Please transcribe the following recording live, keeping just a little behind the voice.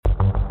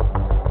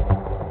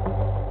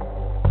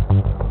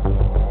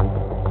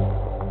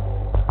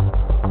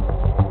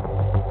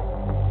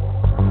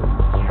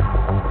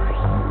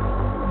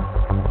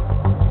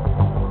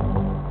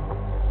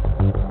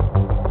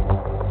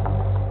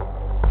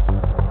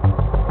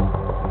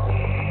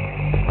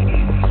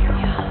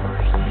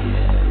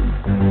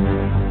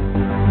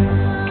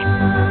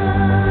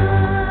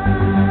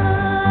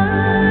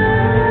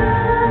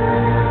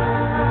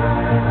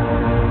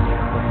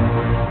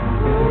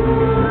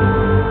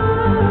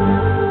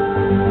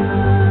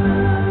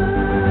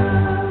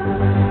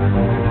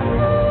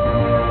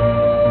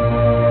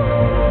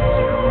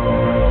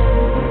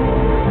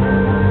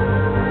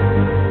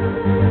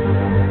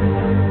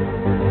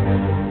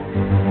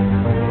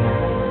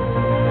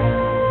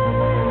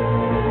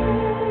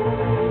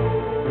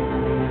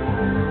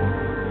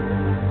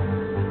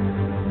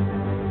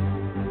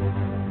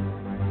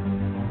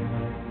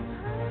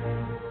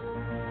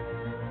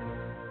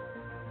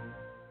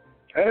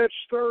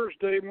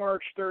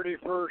March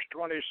 31st,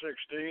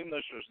 2016.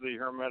 This is the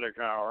Hermetic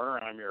Hour.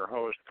 I'm your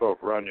host,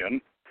 Poke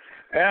Runyon.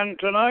 And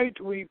tonight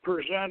we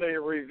present a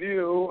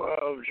review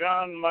of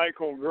John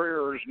Michael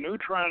Greer's new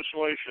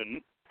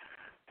translation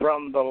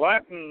from the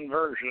Latin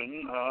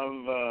version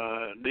of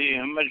the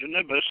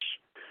Imaginibus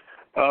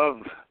of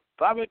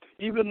Thabit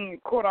Ibn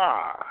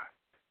Qurra,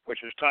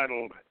 which is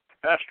titled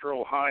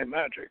Astral High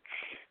Magic.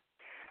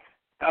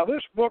 Now,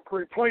 this book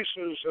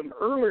replaces an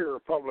earlier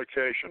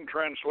publication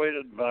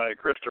translated by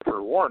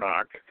Christopher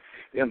Warnock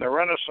in the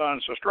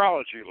Renaissance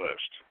Astrology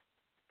list.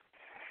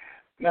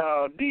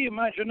 Now, De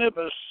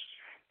Imaginibus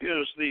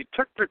is the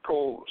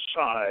technical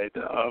side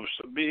of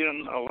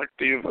Sabian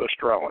elective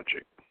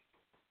astrology.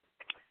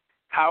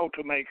 How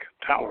to make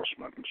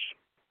talismans.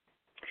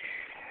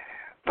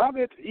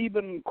 Thabit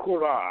Ibn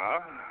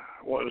Qurra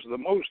was the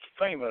most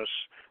famous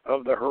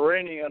of the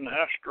Harranian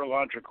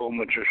astrological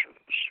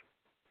magicians.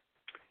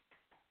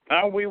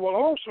 Now, we will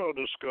also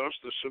discuss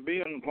the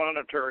Sabian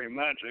planetary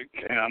magic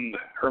and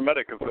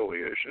Hermetic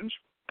affiliations.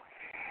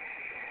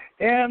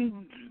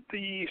 And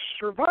the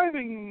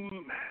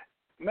surviving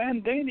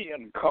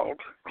Mandanean cult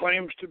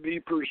claims to be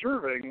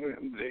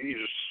preserving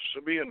these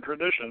Sabian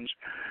traditions,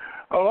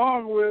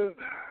 along with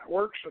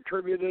works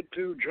attributed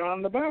to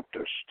John the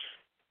Baptist.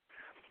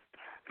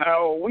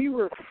 Now, we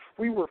were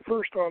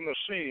first on the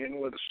scene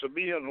with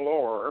Sabian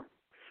lore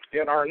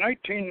in our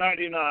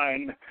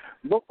 1999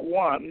 Book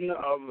 1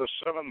 of the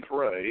Seventh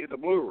Ray, the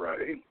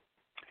Blu-ray,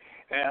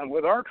 and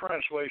with our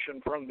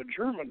translation from the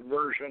German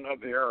version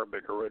of the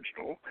Arabic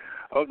original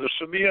of the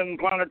Sabian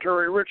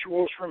planetary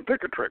rituals from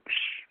Picatrix,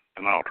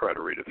 and I'll try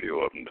to read a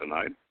few of them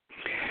tonight.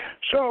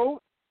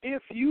 So,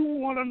 if you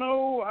want to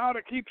know how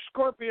to keep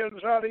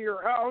scorpions out of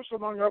your house,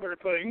 among other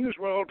things,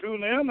 well,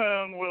 tune in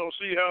and we'll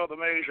see how the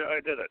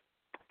Magi did it.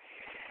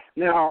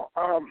 Now,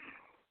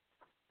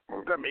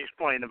 let me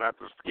explain about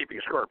this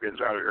keeping scorpions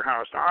out of your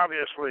house. Now,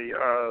 obviously,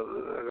 there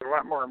are a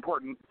lot more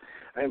important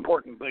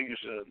things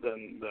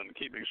than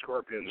keeping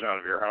scorpions out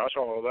of your house,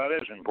 although that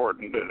is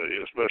important,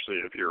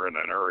 especially if you're in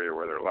an area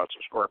where there are lots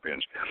of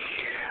scorpions.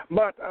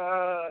 But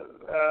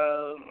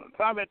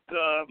Thabit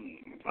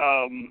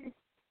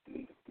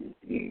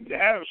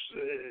has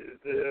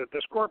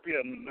the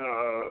scorpion,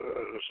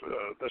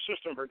 the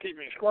system for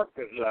keeping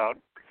scorpions out,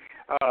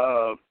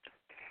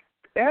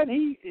 and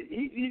he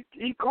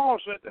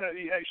calls it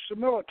a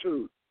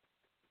similitude.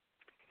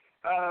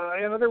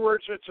 In other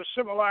words, it's a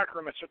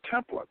simulacrum. It's a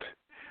template.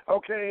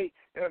 Okay,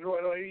 and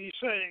he's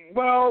saying,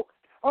 well,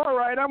 all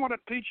right, I want to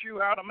teach you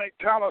how to make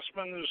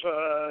talismans,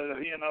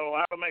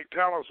 how to make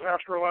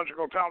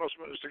astrological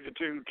talismans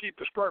to keep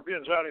the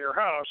scorpions out of your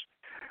house.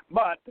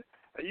 But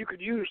you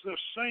could use the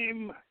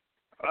same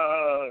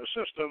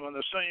system and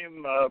the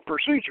same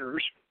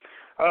procedures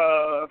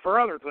for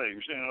other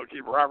things,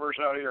 keep robbers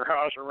out of your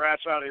house, or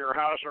rats out of your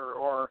house,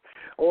 or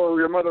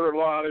your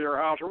mother-in-law out of your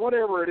house, or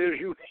whatever it is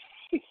you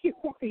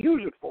want to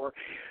use it for.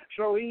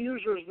 So he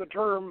uses the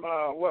term,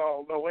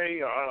 the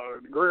way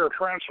Greer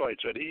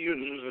translates it, he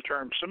uses the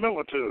term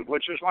similitude,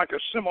 which is like a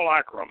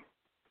simulacrum.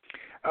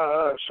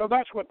 So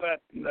that's what that,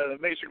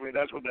 basically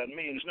that's what that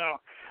means. Now,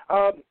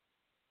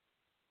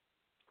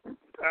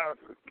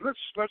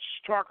 let's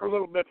talk a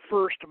little bit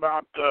first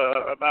about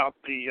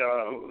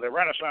the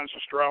Renaissance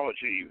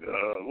Astrology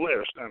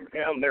list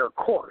and their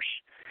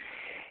course,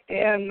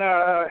 and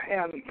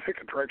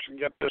Picatrix, and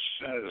get this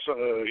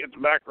get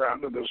the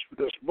background of this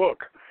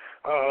book,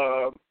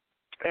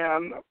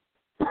 and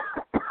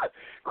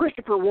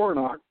Christopher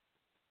Warnock,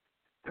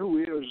 who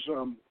is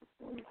a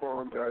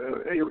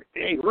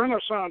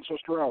Renaissance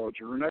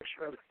astrologer, an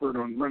expert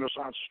on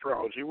Renaissance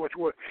astrology,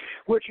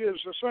 which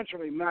is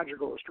essentially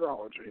magical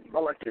astrology,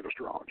 elective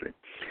astrology.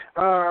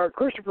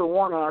 Christopher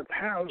Warnock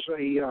has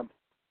a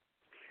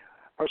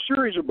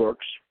series of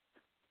books,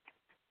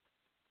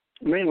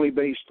 mainly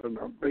based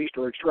or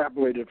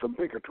extrapolated from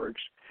Picatrix,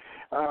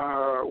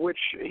 which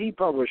he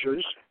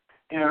publishes,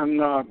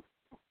 and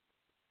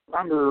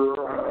under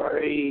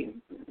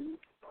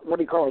what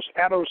he calls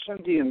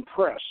Adocentian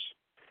Press.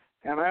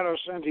 And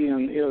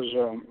Adocentian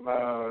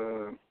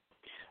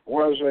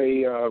was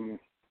a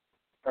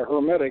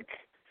Hermetic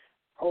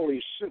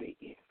holy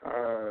city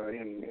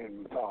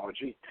in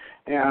mythology,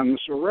 and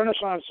so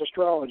Renaissance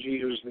Astrology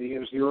is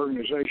the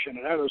organization,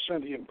 and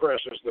Adocentian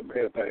Press is the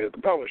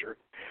publisher,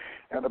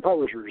 and the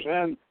publishers.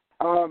 And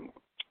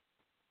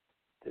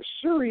the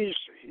series,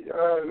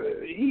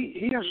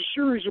 he has a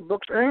series of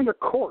books and a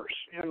course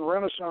in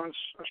Renaissance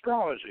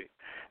astrology.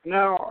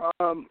 Now,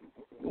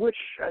 which,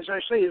 as I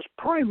say, is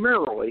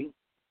primarily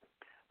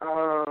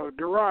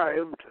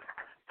derived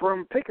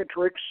from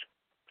Picatrix,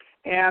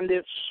 and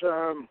it's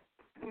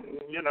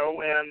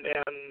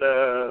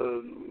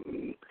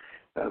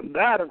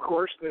that, of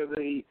course,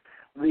 the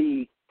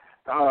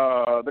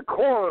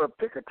core of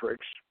Picatrix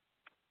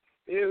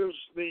is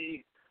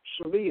the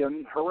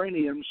Sabian,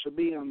 Harranian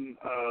Sabian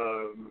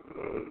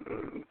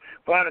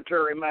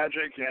planetary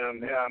magic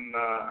and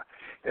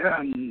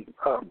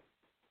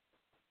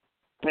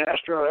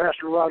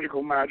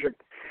astrological magic,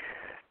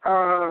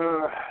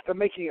 the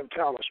making of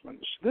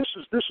talismans. This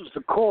is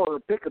the core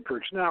of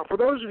Picatrix. Now, for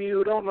those of you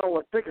who don't know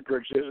what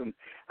Picatrix is, and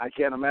I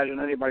can't imagine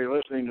anybody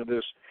listening to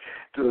the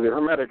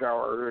Hermetic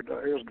Hour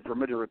who isn't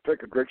familiar with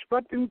Picatrix,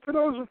 but for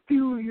those of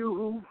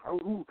you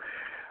who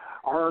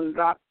are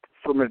not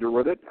familiar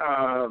with it,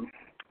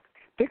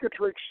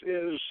 Picatrix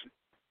is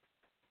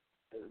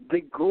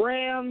the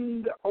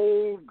grand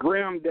old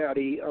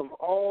granddaddy of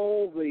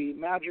all the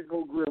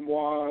magical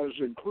grimoires,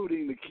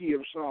 including the Key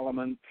of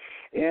Solomon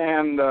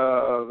and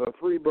the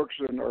 3 books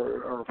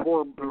or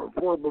 4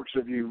 books,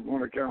 if you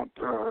want to count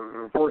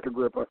Fourth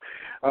Agrippa,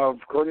 of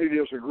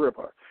Cornelius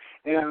Agrippa,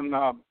 and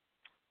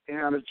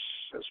it's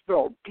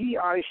spelled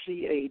Picatrix.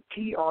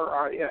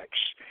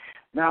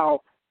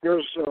 Now,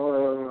 there's a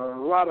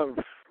lot of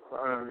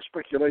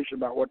speculation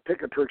about what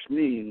Picatrix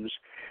means.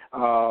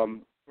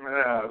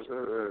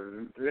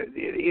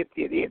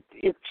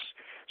 It's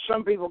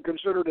some people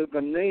consider it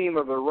the name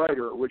of the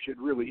writer, which it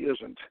really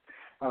isn't.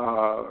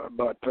 And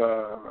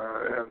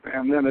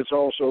then it's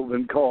also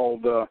been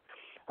called the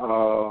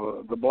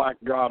Black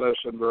Goddess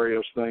and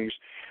various things.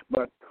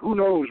 But who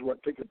knows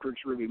what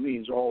Picatrix really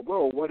means?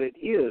 Although what it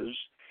is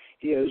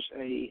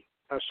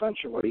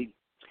essentially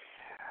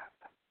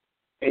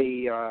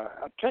a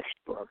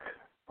textbook,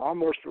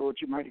 almost what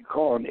you might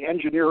call an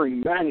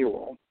engineering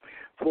manual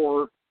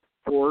for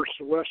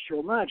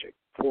celestial magic,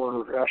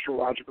 for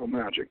astrological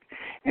magic.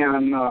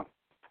 And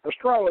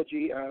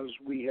astrology, as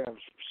we have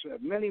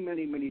said many,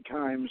 many, many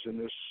times on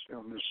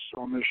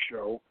this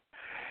show,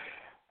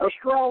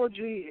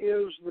 astrology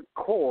is the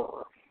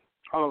core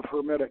of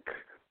Hermetic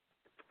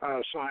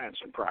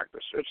science and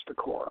practice. It's the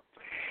core.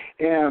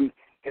 And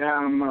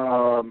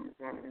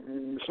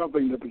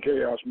something that the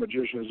chaos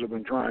magicians have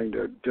been trying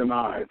to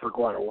deny for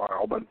quite a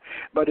while,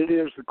 but it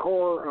is the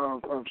core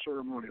of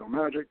ceremonial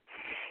magic,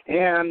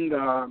 and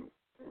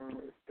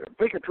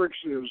Picatrix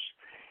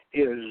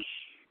is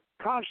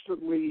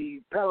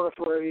constantly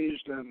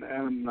paraphrased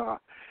and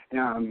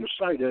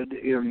cited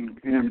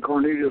in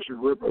Cornelius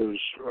Agrippa's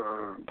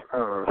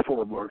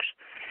 4 books,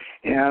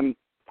 and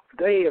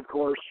they, of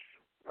course,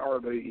 are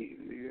the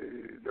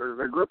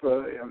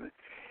Agrippa.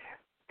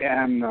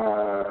 And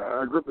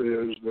Agrippa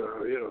is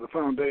the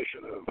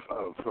foundation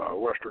of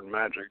Western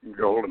magic,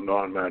 Golden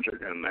Dawn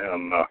magic,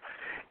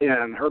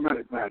 and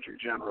Hermetic magic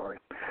generally.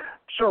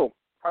 So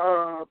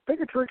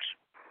Picatrix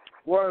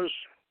was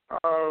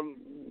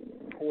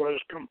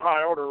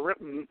compiled or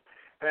written,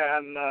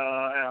 and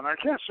I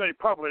can't say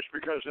published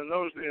because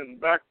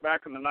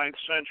back in the 9th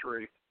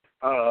century,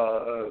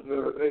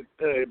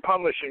 the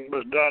publishing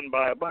was done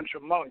by a bunch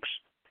of monks.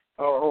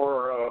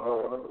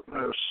 Or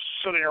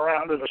sitting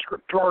around in a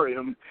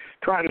scriptorium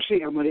trying to see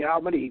how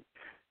many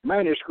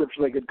manuscripts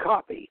they could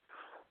copy.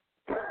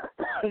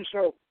 And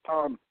so,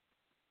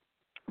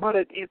 but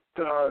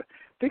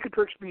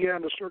Picatrix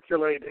began to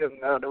circulate in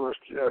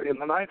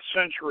the 9th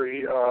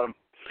century,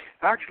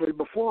 actually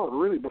before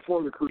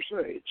the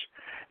Crusades,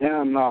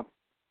 and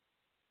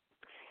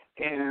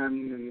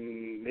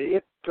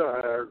it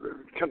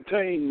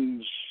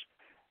contains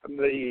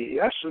the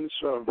essence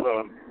of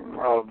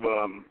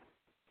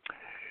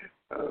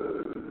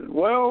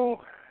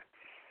well,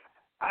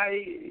 I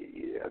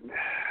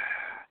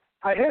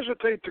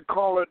hesitate to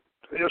call it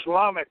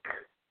Islamic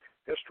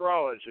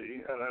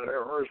astrology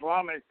or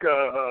Islamic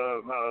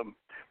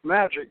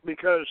magic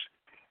because,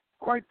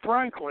 quite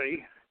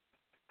frankly,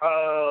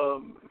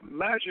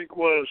 magic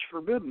was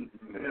forbidden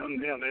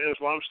in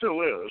Islam,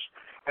 still is,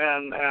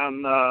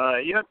 and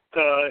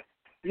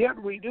yet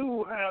we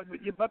do have.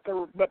 But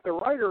the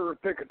writer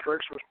of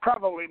Picatrix was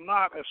probably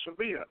not a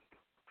Sabian.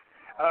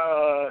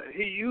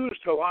 He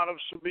used a lot of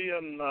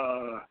Sabian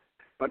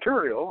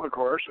material, of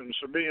course, and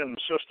Sabian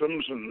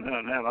systems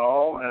and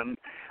all,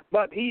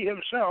 but he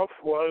himself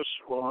was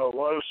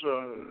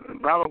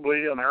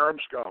probably an Arab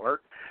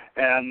scholar,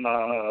 and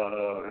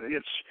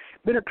it's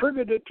been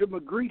attributed to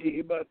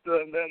Magritte, but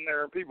then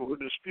there are people who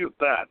dispute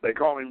that. They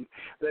call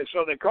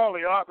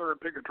the author of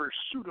Picatrix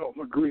pseudo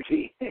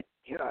Magritte. That's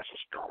a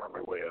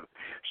scholarly way of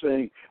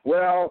saying,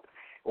 well,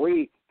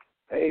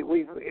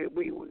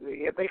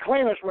 if they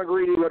claim it's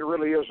Magritte, but it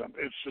really isn't.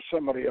 It's just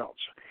somebody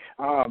else.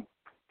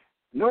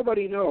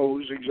 Nobody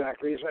knows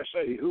exactly, as I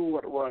say, who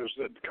it was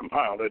that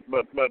compiled it,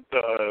 but that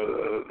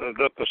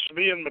the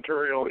Sabian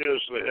material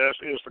is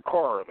the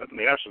core of it and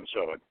the essence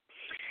of it.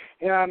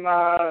 And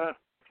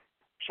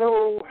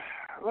so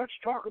let's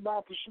talk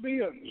about the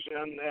Sabians.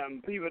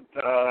 And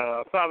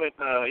Thabit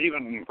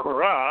Ibn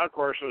Qurra, of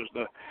course, is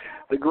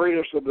the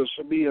greatest of the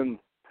Sabian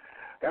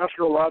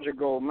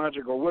astrological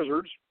magical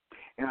wizards.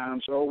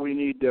 And so we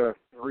need to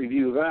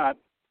review that,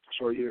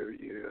 so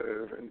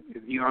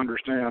you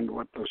understand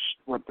what the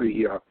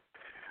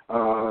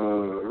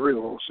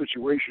real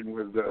situation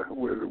with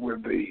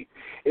the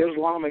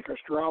Islamic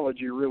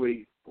astrology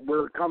really,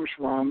 where it comes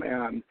from,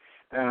 and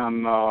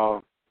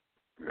the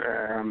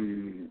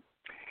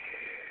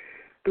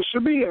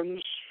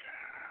Sabians,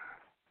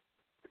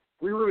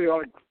 we really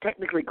ought to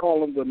technically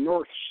call them the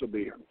North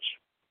Sabians.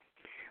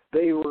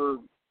 They were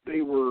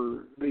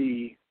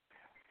the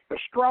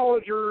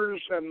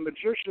astrologers and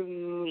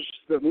magicians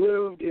that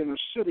lived in a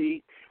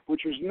city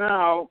which is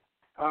now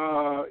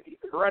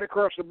right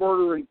across the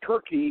border in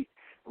Turkey,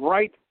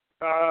 right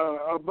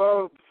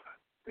above.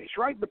 It's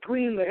right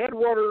between the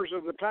headwaters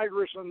of the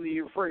Tigris and the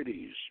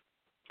Euphrates,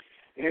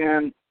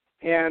 and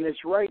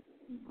it's right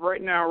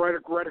now right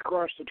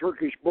across the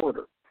Turkish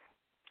border.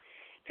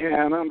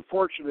 And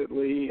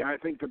unfortunately, I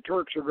think the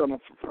Turks are going to.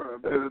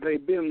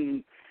 They've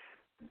been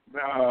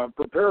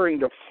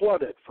preparing to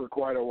flood it for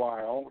quite a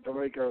while to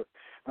make a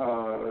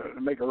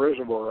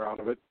reservoir out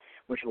of it,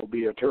 which will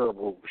be a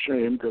terrible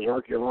shame because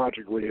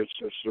archaeologically,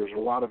 there's a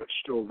lot of it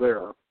still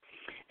there,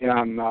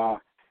 and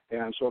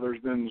so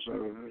there's been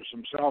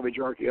some salvage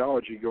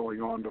archaeology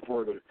going on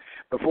before the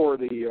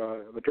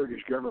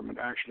Turkish government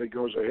actually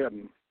goes ahead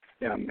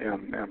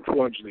and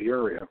floods the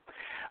area.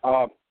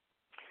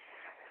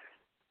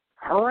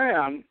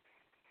 Harran,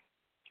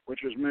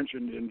 which is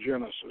mentioned in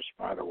Genesis,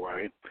 by the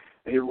way,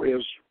 it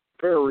is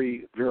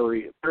very,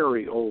 very,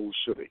 very old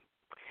city.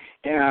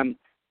 And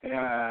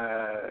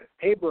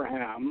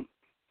Abraham,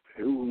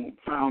 who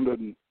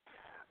founded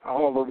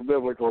all of the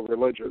biblical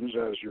religions,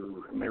 as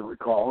you may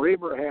recall,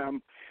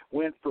 Abraham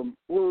went from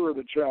Ur of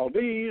the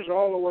Chaldees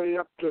all the way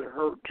up to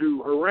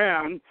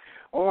Haran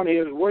on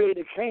his way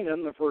to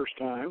Canaan the first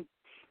time,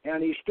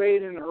 and he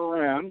stayed in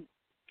Haran.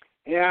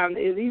 And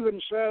it even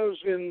says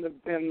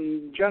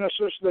in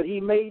Genesis that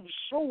he made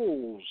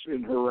souls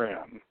in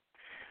Haran.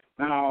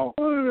 Now,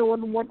 we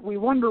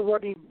wonder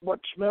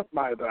what's meant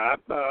by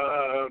that.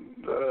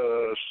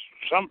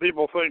 Some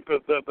people think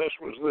that this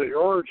was the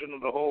origin of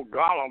the whole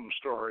Golem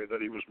story,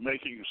 that he was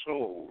making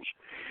souls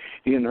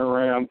in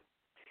Haran,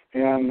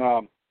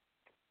 and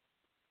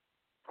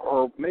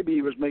or maybe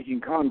he was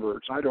making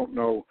converts. I don't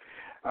know.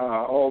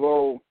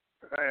 Although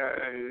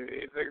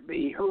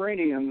the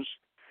Harranians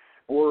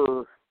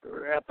were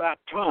at that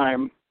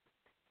time,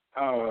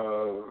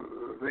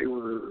 they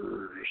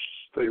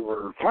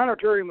were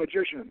planetary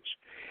magicians,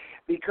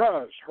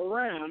 because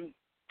Haran,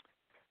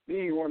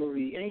 being one of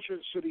the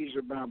ancient cities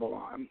of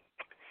Babylon,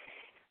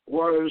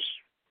 was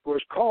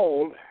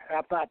called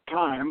at that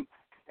time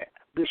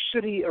the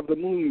city of the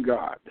moon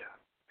god.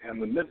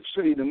 And the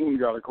city of the moon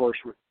god, of course,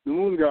 the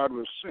moon god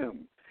was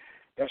Sin,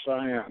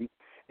 S-I-N,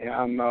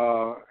 and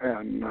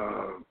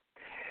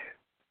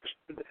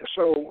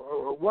so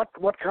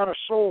what kind of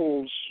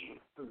souls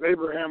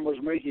Abraham was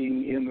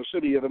making in the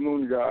city of the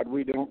moon god,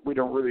 we don't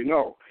really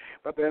know.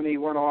 But then he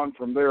went on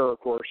from there, of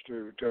course,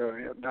 to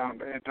down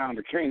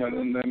to Canaan,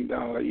 and then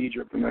down to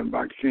Egypt, and then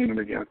back to Canaan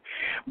again.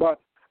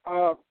 But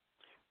the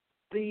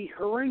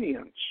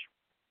Harranians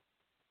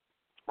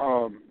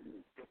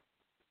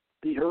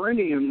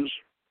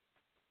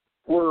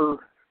were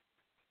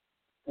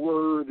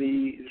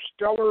the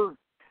stellar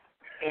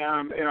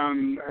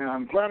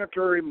and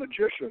planetary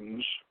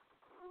magicians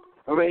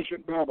of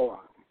ancient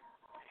Babylon.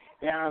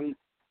 And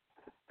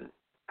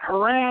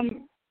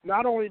Haran,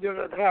 not only did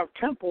it have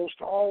temples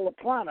to all the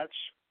planets,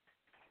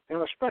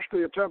 and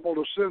especially a temple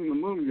to Sin, the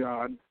moon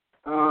god,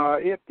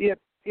 it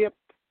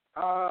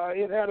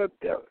had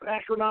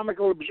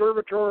astronomical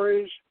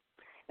observatories,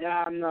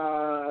 and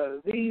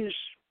these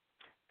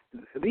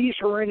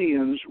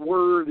Harranians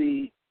were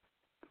the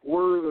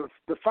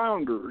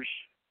founders,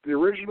 the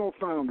original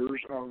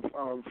founders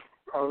of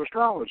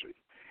astrology.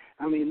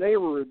 I mean, they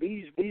were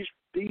these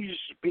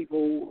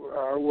people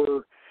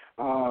were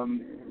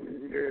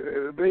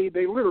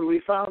they literally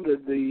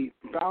founded the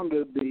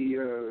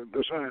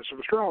science of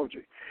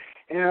astrology,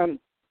 and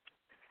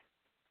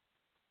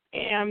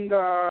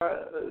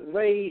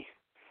they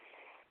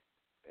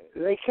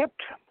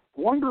kept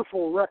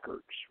wonderful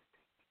records.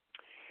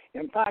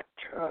 In fact,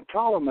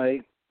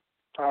 Ptolemy,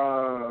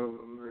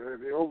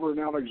 over in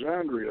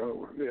Alexandria,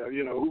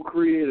 who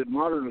created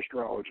modern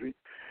astrology,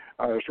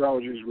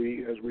 astrology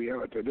as we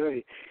have it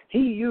today, he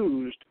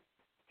used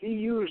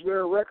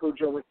their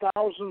records over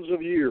thousands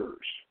of years,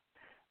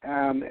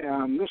 and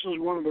this is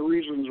one of the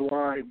reasons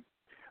why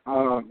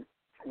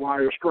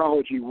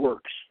astrology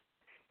works.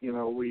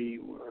 We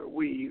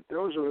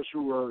those of us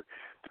who are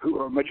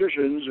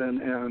magicians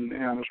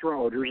and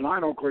astrologers, and I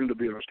don't claim to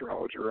be an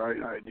astrologer.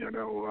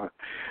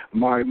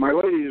 My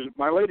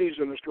lady's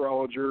an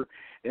astrologer,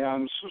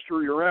 and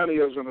Sister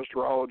Urania is an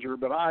astrologer,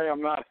 but I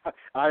am not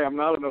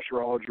an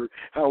astrologer.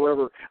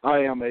 However, I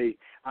am a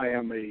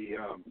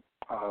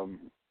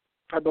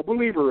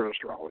believer in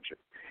astrology,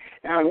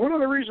 and one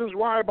of the reasons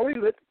why I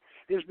believe it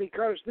is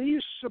because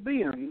these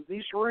Sabian,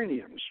 these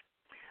Iranians,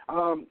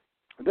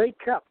 they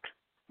kept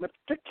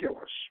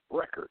meticulous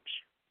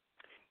records.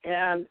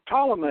 And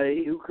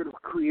Ptolemy, who could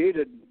have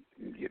created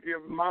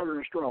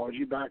modern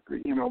astrology back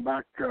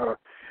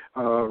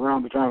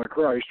around the time of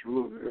Christ,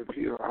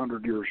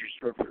 100 years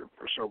or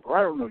so.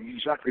 I don't know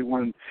exactly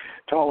when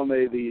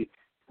Ptolemy, the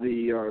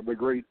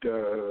great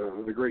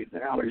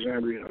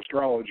Alexandrian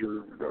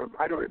astrologer.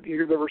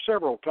 There were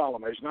several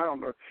Ptolemies, and I don't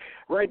know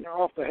right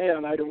now off the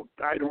hand. I don't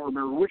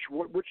remember which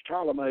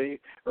Ptolemy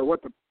or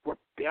what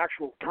the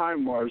actual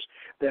time was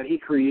that he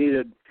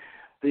created.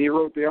 He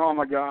wrote the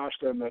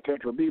Almagest and the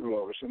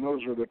Tetrabiblos, and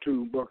those are the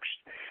two books.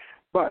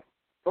 But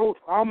both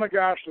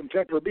Almagest and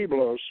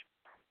Tetrabiblos,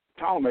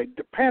 Ptolemy,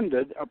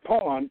 depended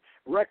upon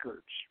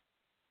records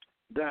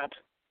that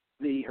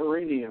the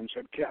Harranians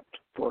had kept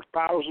for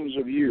thousands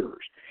of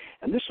years.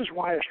 And this is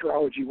why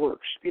astrology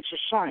works. It's a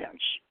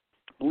science.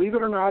 Believe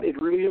it or not,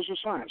 it really is a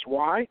science.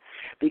 Why?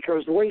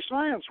 Because the way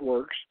science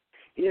works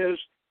is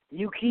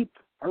you keep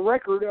a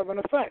record of an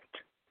effect.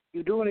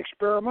 You do an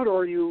experiment,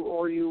 or you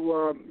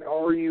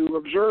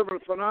observe a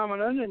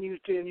phenomenon, and you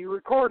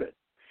record it.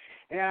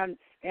 And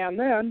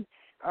then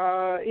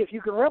if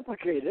you can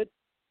replicate it,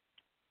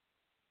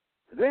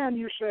 then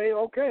you say,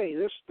 okay,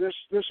 this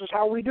is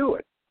how we do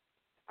it.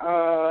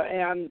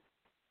 And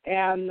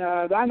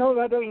I know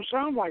that doesn't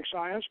sound like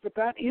science, but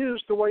that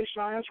is the way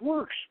science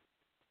works.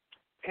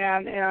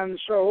 And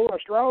so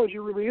astrology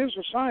really is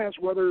a science,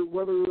 whether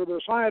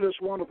the scientists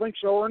want to think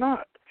so or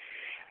not.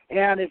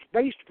 And it's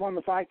based upon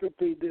the fact that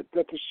the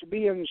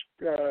Sabians,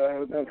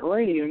 the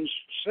Harranians,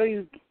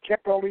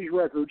 kept all these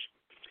records,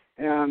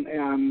 and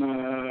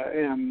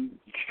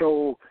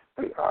so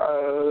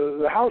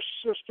the house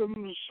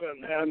systems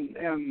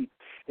and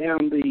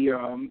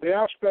the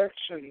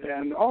aspects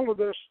and all of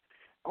this,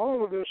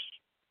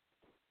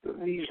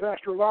 these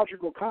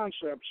astrological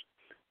concepts,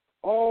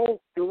 all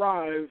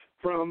derive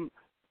from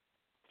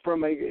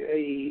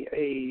a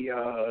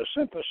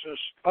synthesis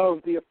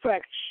of the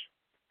effects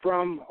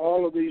from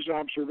all of these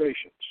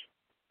observations,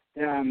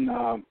 and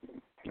I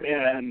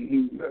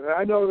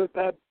know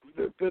that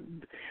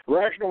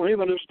rational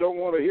humanists don't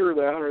want to hear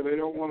that, or they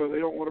don't want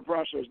to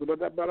process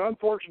it. But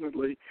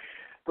unfortunately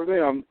for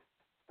them,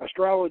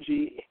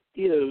 astrology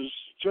is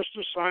just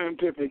as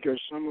scientific as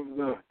some of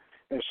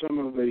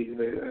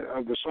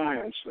the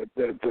science that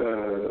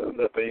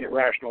the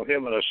rational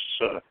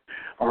humanists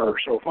are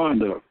so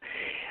fond of.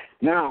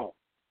 Now,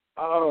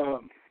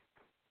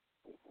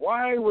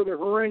 why were the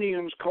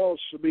Harranians called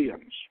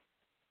Sabians?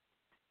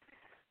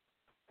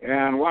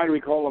 And why do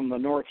we call them the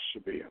North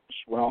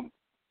Sabians? Well,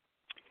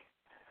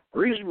 the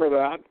reason for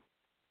that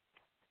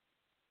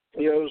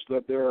is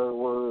that there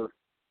were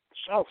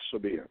South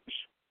Sabians.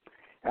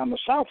 And the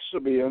South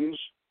Sabians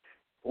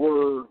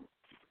were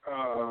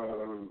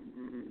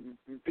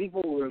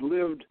people who had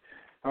lived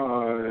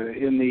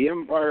in the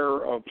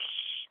empire of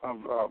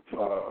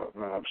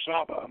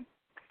Saba,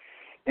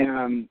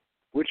 and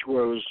which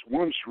was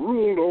once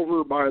ruled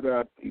over by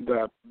that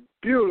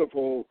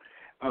beautiful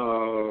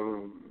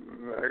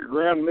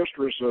Grand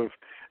Mistress of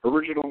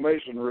original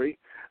Masonry,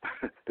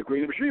 the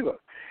Queen of Sheba,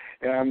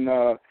 and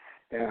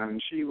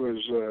she was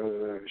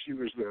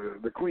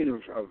the queen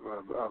of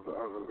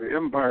the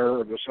empire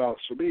of the South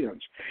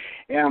Sabians,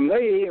 and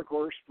they, of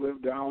course,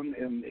 lived down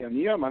in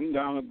Yemen,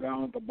 down at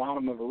the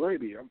bottom of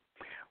Arabia,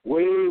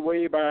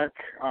 way back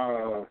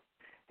around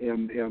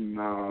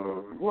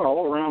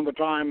the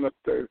time that.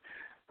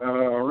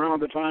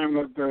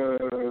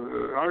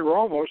 They were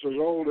almost as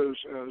old as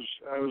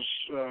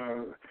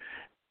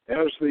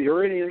the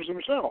Harranians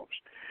themselves,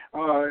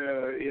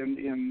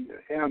 and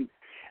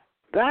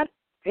that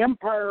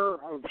empire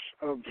of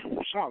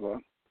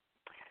Saba,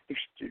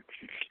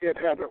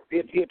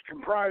 it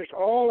comprised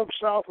all of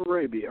South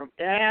Arabia,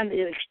 and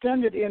it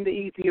extended into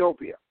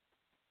Ethiopia.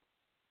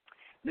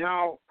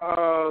 Now,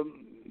 a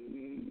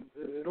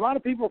lot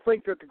of people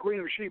think that the Queen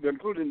of Sheba,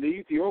 including the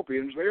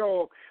Ethiopians, they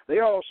all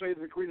say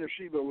that the Queen of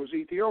Sheba was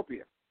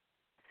Ethiopian.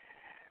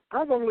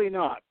 Probably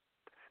not,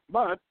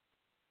 but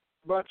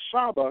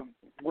Saba,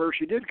 where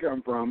she did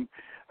come from,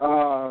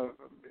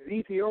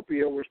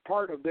 Ethiopia was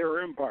part of their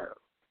empire,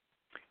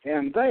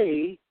 and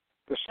they,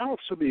 the South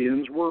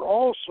Sabians, were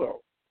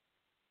also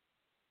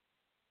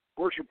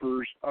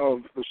worshippers of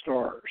the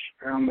stars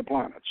and the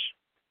planets,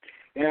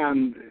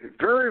 and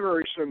very,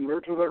 very similar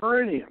to the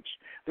Harranians.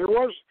 There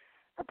was,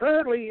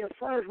 apparently, as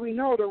far as we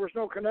know, there was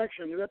no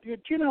connection. That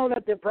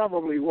there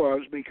probably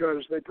was,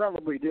 because they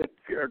probably did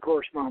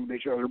correspond with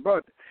each other.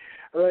 But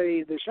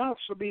the South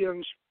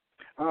Sabians,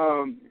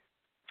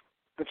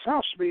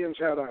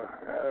 had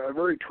a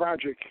very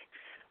tragic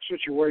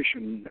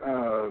situation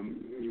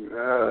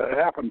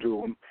happen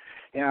to them,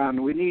 and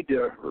we need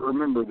to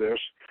remember this.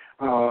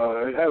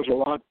 It has a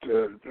lot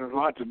to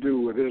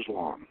do with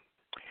Islam.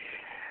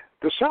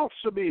 The South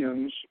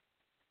Sabians,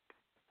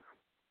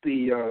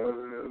 the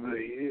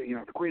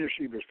Queen of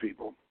Sheba's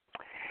people,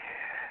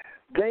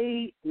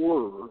 they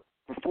were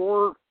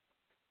before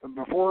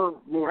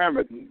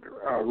Muhammad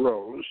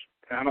rose,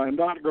 and I'm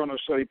not going to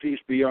say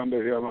peace be unto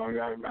him.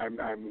 I'm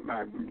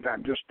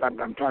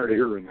tired of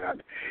hearing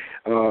that.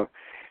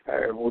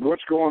 With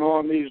what's going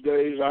on these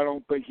days, I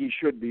don't think he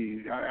should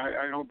be.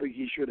 I don't think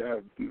he should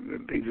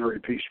be very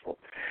peaceful.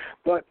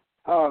 But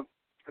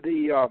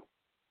the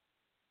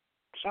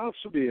South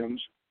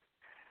Sabians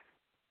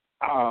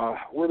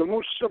were the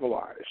most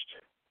civilized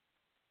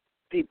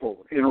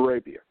people in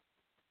Arabia.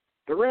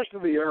 The rest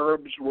of the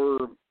Arabs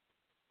were.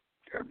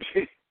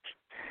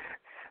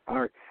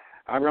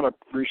 I'm going to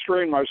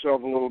restrain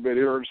myself a little bit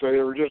here and say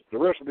they were just the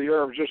rest of the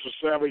Arabs just as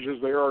savage as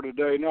they are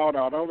today. No.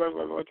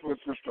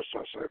 Let's just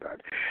say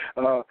that.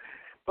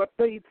 But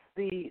the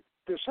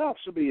South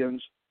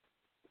Sabians,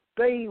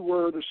 they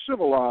were the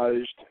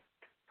civilized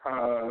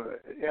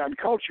and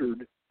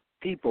cultured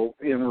people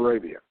in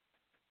Arabia.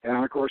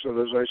 And, of course,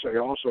 as I say,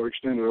 also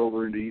extended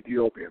over into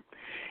Ethiopia.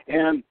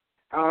 And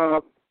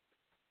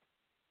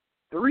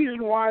the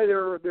reason why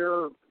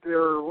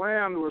their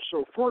land was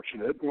so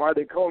fortunate, why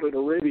they called it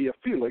Arabia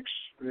Felix,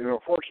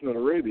 fortunate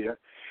Arabia,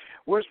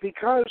 was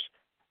because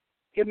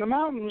in the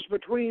mountains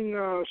between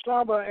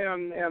Saba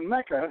and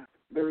Mecca,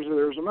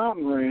 there's a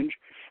mountain range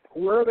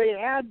where they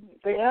had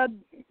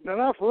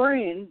enough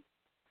rain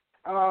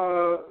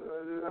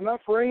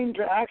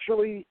to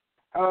actually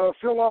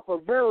fill up a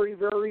very,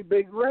 very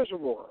big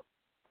reservoir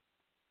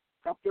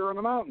up there in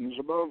the mountains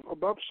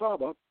above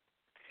Saba,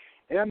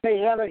 and they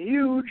had a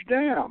huge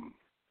dam.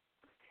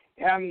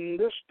 And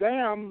this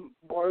dam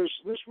was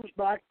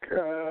back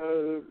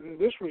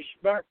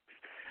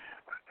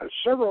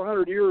several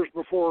hundred years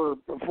before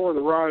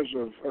the rise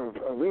of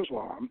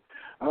Islam.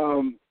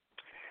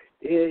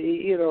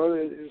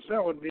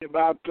 That would be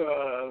about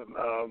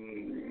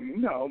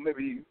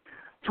maybe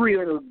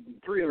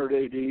 300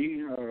 AD,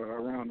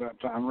 around that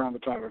time, around the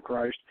time of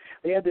Christ.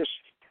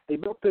 They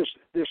built this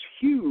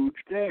huge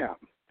dam.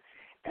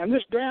 And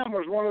this dam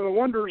was one of the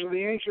wonders of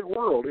the ancient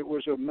world. It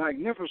was a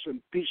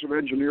magnificent piece of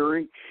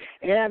engineering,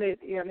 and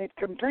it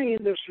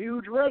contained this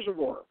huge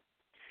reservoir,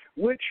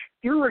 which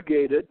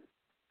irrigated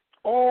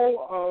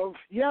all of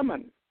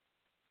Yemen.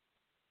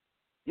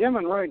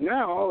 Yemen right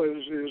now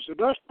is a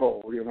dust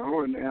bowl, and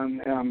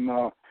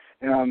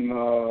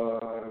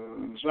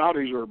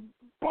Saudis are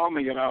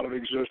bombing it out of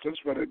existence,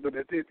 but it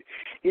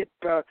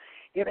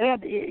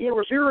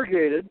was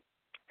irrigated.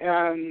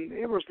 And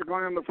it was the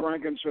gland of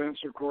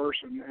frankincense, of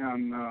course,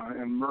 and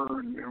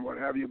myrrh and what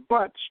have you.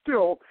 But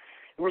still,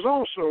 it was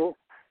also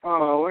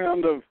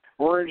land of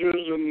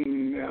oranges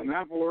and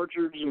apple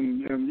orchards,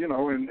 and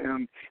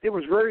it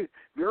was very,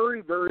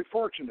 very, very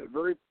fortunate,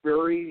 very,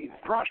 very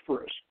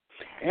prosperous,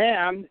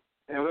 and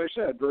as I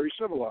said, very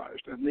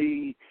civilized.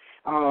 And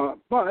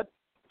but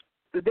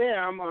the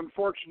dam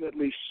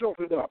unfortunately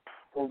silted up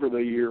over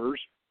the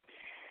years.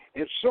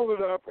 It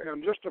silted up,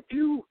 and just a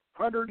few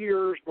hundred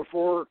years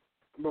before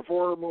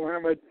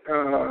Muhammad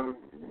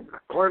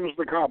cleansed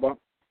the Kaaba,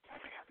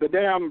 the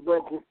dam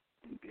broke.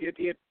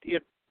 It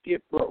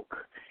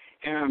broke,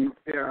 and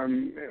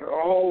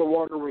all the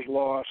water was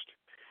lost.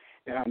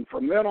 And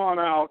from then on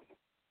out,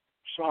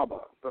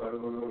 Saba, the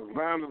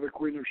land of the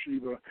Queen of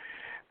Sheba,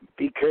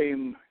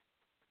 became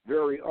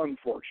very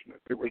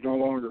unfortunate. It was no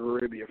longer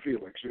Arabia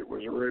Felix; it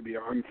was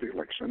Arabia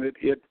Unfelix, and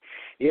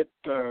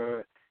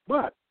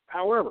But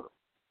however,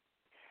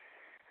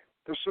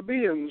 the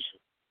Sabians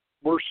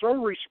were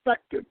so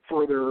respected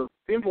for their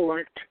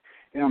intellect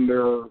and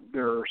their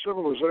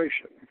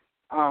civilization,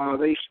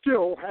 they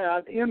still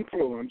had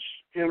influence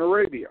in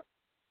Arabia.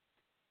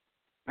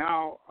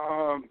 Now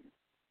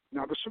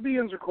the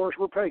Sabians, of course,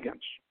 were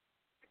pagans,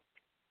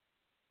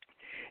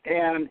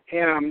 and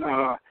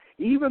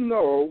even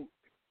though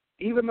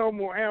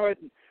Muhammad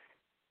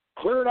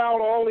cleared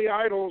out all the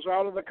idols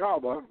out of the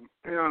Kaaba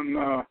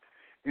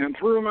and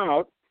threw them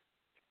out.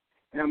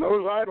 And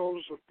those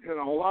idols, a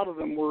lot of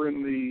them were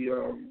in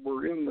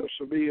the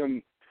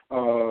Sabian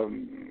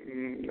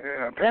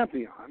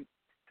pantheon,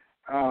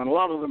 and a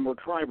lot of them were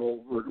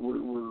tribal.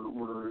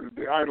 Were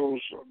the idols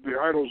of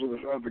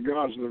the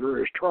gods of the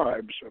various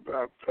tribes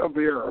of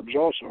the Arabs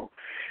also.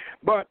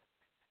 But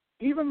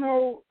even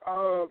though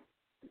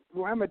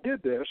Muhammad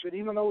did this, and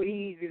even though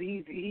he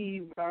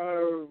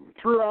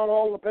threw out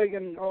all the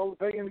pagan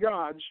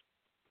gods,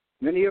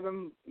 many of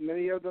them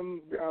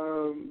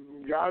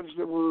gods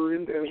that were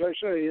in, as I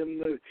say, in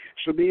the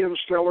Sabian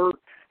stellar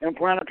and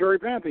planetary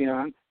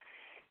pantheon,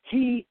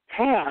 he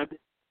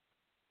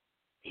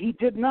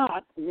did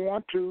not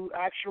want to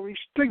actually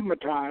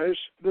stigmatize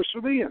the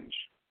Sabians.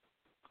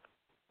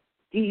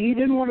 He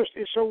didn't want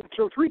to. So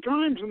 3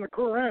 times in the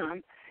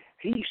Quran,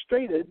 he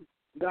stated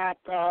that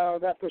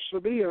the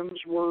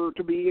Sabians were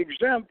to be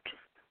exempt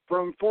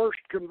from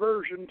forced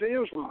conversion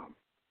to Islam.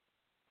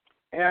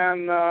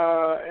 And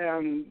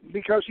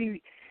because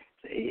he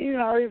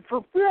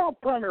for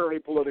primarily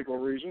political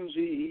reasons,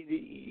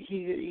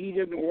 he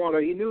didn't want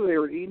to. He knew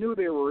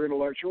they were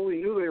intellectual. He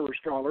knew they were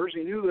scholars.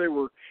 He knew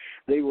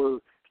they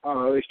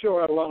still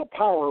had a lot of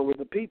power with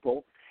the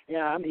people,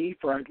 and he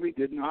frankly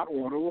did not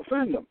want to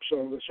offend them.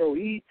 So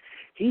he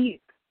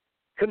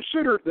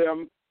considered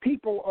them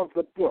people of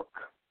the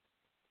book.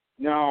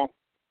 Now,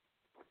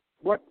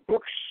 what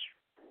books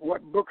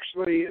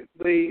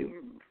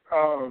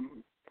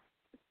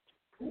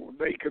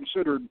they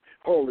considered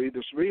holy,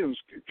 the Sabians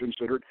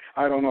considered,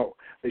 I don't know.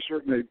 They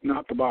certainly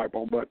not the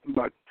Bible, but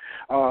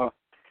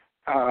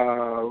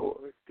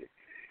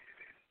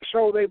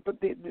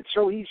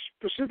so he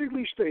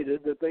specifically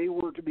stated that they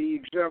were to be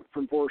exempt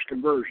from forced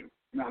conversion.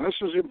 Now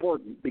this is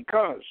important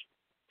because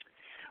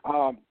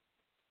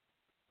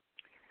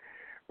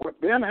what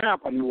then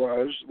happened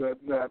was that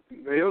the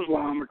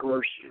Islam, of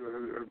course,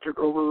 took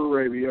over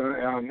Arabia,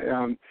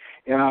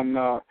 and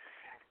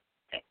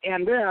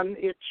then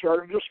it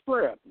started to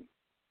spread.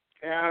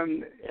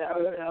 And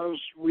as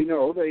we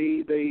know,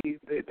 they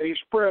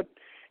spread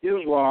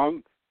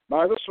Islam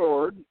by the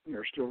sword.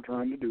 They're still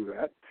trying to do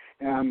that,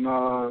 and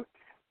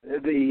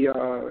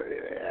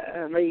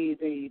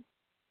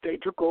they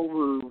took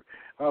over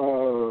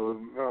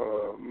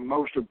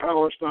most of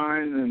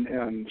Palestine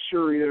and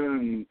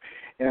Syria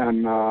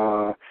and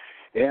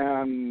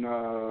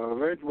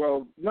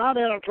well, not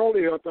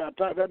Anatolia at that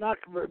time.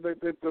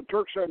 The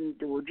Turks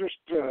were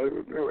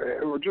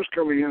just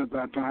coming in at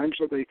that time,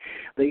 so they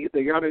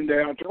got into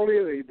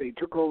Anatolia. They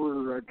took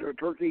over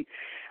Turkey,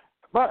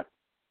 but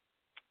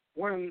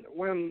when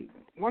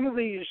one of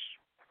these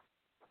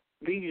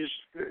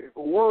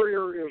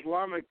warrior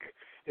Islamic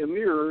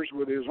emirs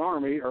with his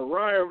army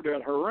arrived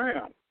at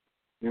Harran,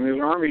 and his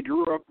army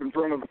drew up in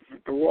front of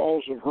the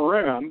walls of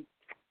Harran,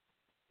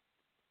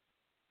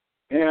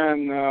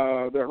 and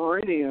the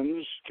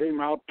Harranians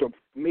came out to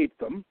meet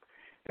them,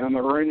 and the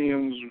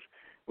Harranians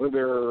with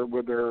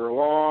their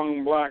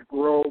long black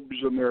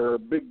robes and their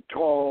big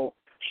tall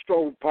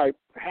stovepipe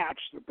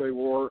hats that they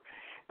wore,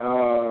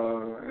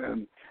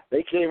 and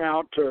they came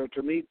out to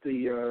meet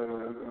the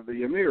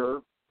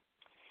emir,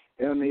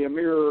 and the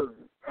emir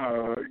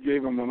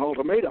gave him an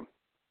ultimatum,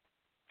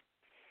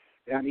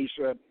 and he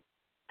said,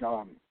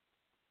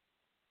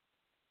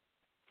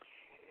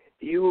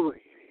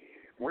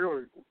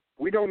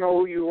 we don't know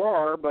who you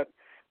are, but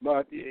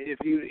if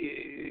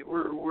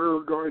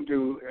we're going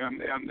to,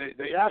 and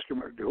they asked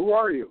him, who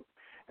are you?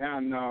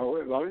 And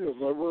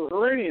we're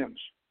Iranians,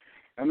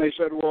 and they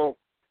said, well,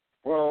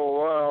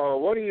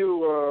 what do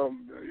you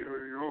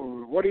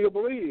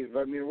believe?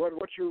 I mean,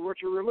 what's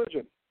your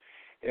religion?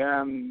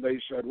 And they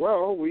said,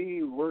 well,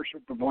 we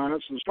worship the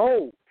planets. And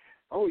oh,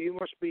 you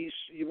must be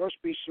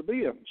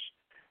Sabians.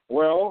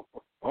 Well,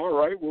 all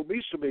right, we'll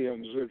be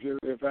Sabians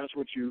if that's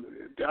what you.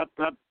 That's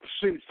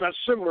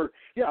similar.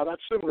 Yeah,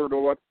 that's similar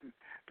to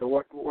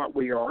what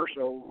we are.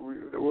 So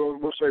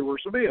we'll say we're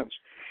Sabians.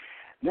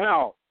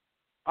 Now,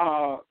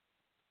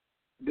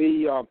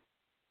 the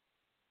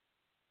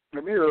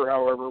emir,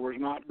 however, was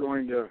not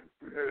going to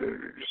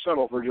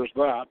settle for just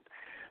that.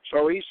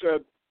 So he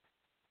said,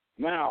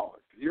 now,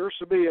 you're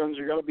Sabians,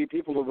 you got to be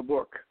people of the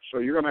book. So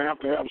you're going to have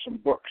some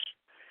books.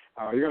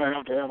 You're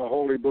going to have a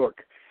holy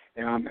book,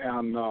 and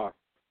I'm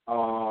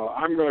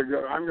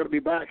going to be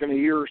back in a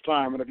year's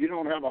time. And if you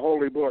don't have a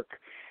holy book,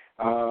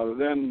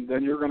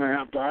 then you're going to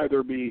have to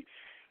either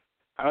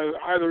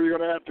you're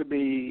going to have to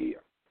be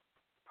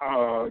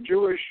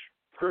Jewish,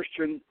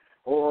 Christian,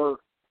 or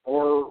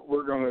you're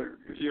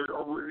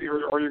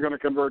going to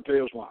convert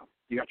to Islam.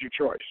 You got your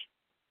choice.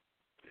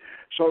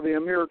 So the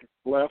emir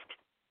left,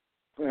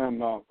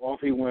 and off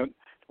he went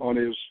on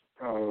his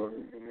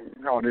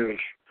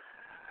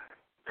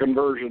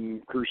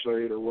conversion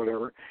crusade or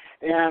whatever.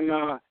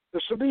 And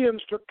the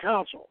Sabians took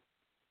counsel,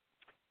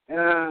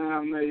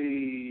 and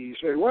they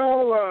said,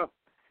 we're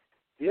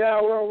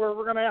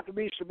going to have to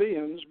be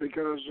Sabians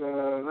because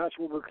that's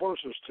what we're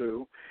closest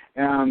to.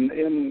 And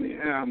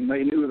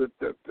they knew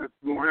that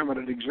Muhammad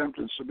had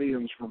exempted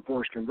Sabians from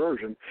forced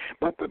conversion,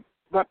 but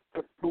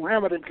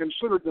Muhammad had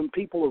considered them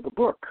people of the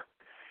book.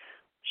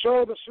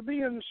 So the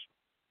Sabians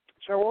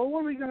said, well,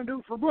 what are we going to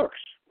do for books?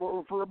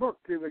 Well, for a book,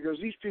 because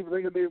these people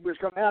think it's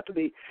going to have to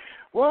be,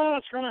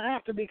 it's going to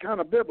have to be kind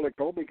of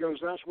biblical, because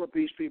that's what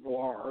these people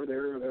are.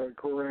 The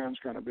Quran's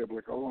kind of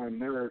biblical, and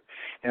they're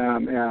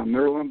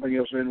lumping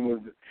us in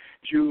with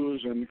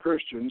Jews and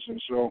Christians,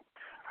 and so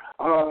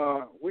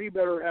we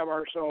better have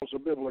ourselves a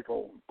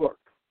biblical book.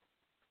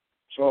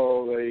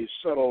 So they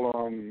settled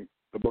on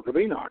the Book of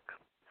Enoch.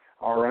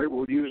 All right,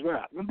 we'll use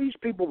that. And these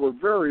people were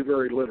very,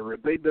 very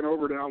literate. They'd been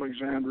over to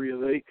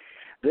Alexandria.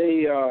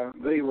 They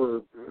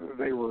were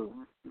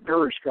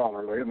very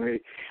scholarly, and they,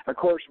 of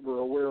course, were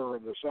aware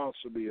of the South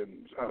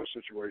Sabian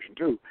situation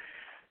too.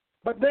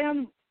 But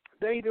then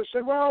they just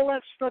said, well,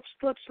 let's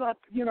not,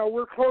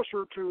 we're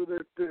closer to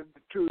the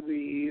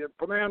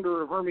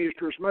commander of Hermes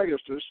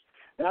Trismegistus.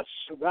 That's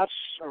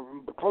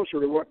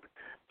closer to us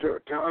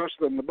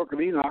than the Book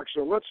of Enoch.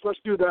 So let's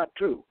do that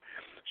too.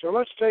 So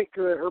let's take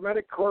the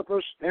Hermetic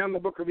Corpus and the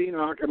Book of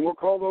Enoch, and we'll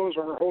call those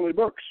our holy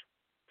books.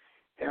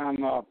 And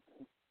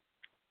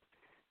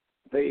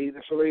they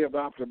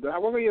adopted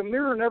that. Well, the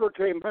emir never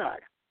came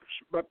back,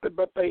 but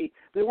they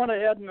went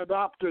ahead and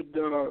adopted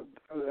the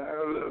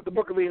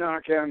Book of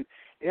Enoch and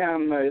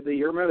the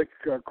Hermetic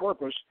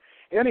Corpus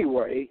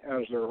anyway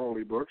as their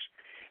holy books.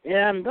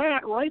 And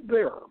that right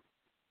there,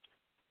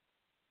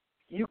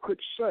 you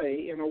could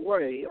say, in a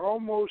way,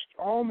 almost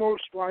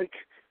like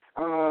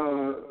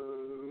the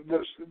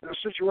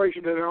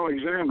situation in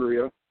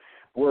Alexandria,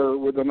 where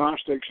with the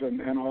Gnostics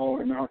and all.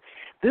 And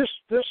this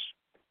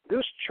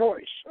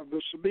choice of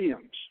the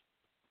Sabians,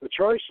 the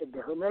choice of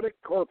the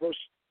Hermetic Corpus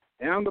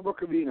and the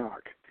Book of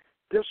Enoch,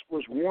 this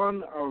was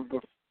one of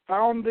the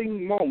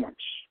founding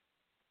moments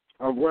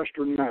of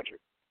Western magic.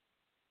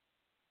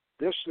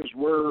 This is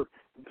one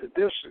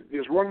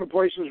of the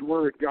places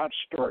where it got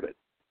started.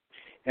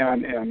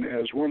 And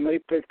as when they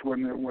picked,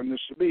 when the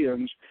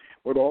Sabians,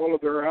 with all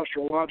of their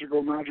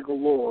astrological magical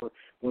lore,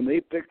 when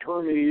they picked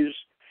Hermes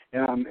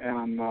and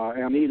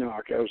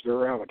Enoch as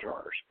their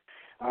avatars.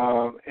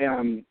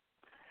 And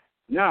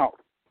now,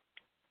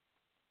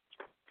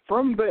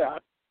 from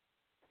that,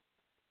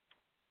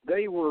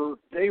 they were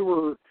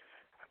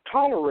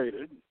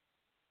tolerated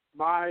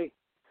by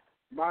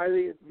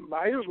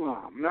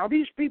Islam. Now,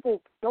 these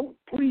people don't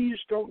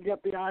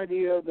get the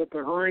idea that the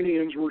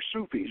Harranians were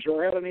Sufis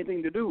or had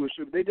anything to do with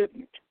Sufis. They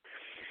didn't.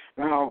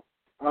 Now,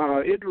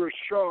 Idris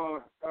Shah,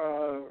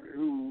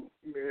 who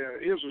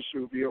is a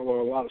Sufi,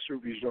 although a lot of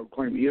Sufis don't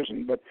claim he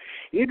isn't, but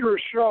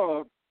Idris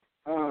Shah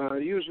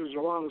uses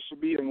a lot of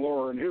Sabian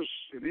lore in his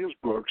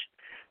books,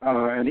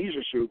 and he's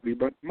a Sufi.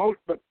 But most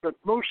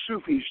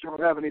Sufis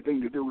don't have anything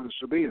to do with the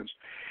Sabians.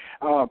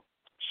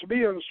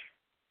 Sabians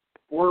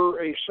were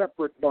a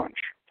separate bunch,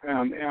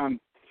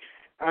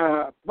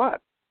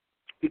 but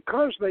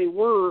because they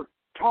were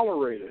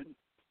tolerated,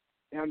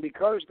 and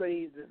because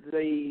they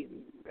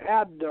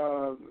had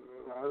the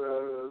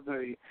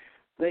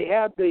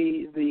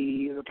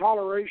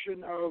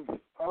toleration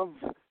of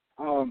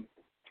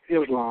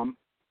Islam,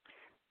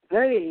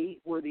 they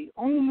were the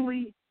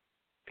only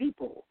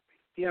people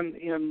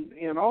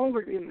in all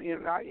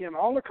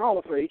the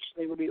caliphates.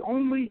 They were the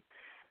only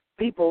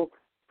people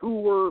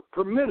who were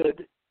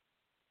permitted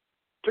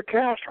to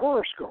cast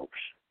horoscopes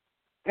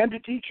and to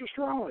teach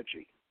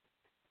astrology,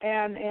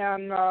 and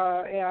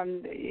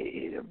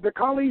the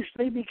caliphs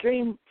they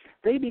became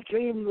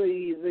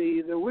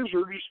the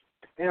wizards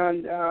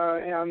and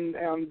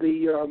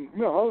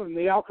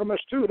the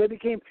alchemists too. They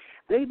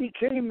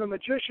became the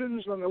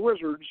magicians and the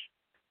wizards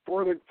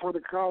for the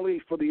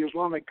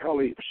Islamic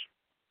caliphs,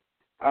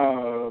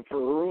 for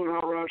Harun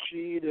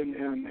al-Rashid and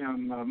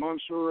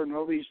Mansur and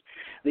all these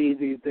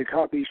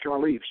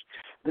caliphs.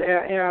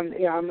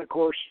 And of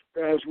course,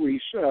 as we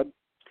said,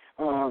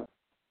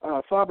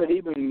 Thabit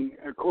Ibn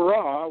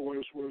Qurra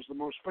was the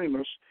most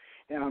famous,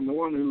 and the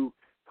one who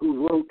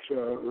wrote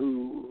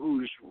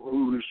whose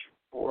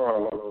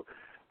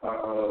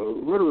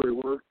literary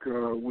work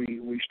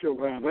we still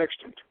have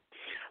extant.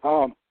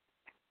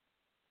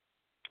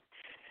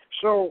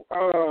 So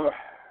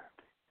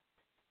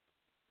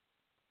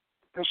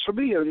the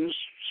Sabians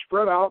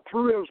spread out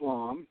through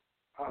Islam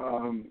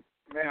and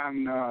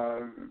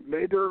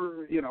made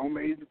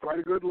quite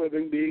a good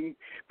living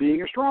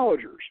being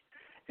astrologers,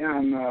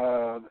 and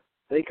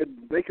they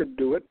could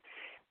do it.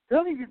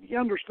 Then you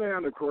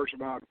understand, of course,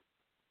 about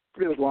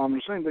Islam.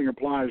 The same thing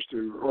applies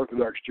to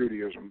Orthodox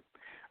Judaism.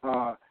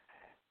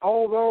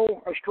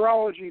 Although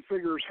astrology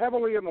figures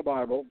heavily in the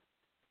Bible,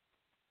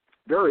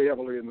 very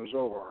heavily in the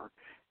Zohar,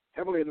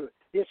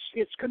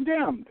 it's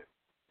condemned.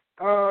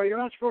 You're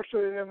not supposed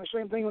to, and the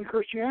same thing with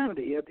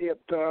Christianity.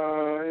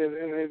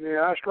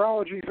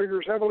 Astrology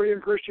figures heavily in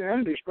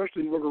Christianity,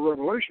 especially in the book of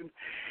Revelation,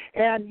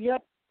 and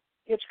yet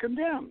it's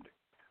condemned.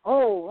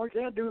 Oh, I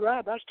can't do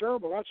that. That's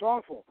terrible. That's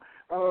awful.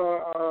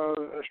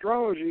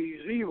 Astrology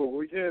is evil.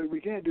 We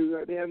can't do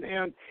that.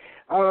 And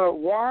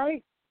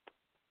why?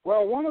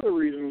 Well, one of the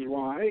reasons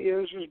why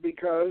is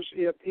because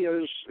it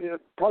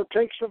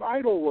partakes of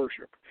idol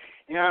worship,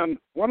 and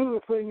one of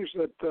the things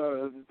that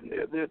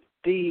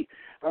the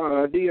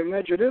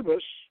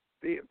Imaginibus,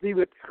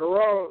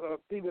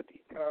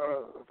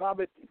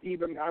 Thabit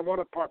Ibn, I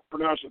want to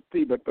pronounce it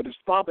Thabit, but it's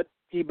Thabit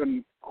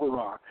Ibn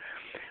Qurra.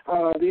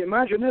 The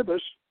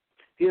Imaginibus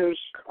is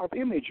of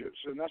images,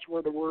 and that's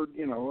where the word,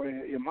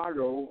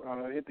 imago,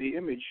 the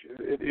image,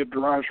 it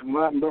derives from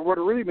Latin. But what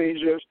it really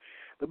means is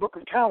the book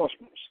of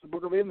talismans, the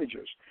book of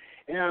images,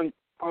 and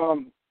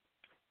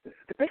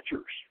the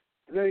pictures.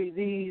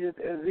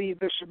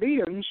 The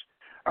Sabians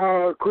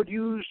could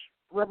use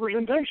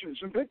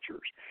representations and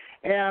pictures,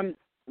 and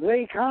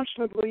they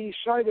constantly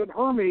cited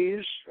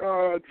Hermes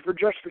for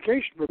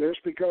justification for this,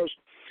 because,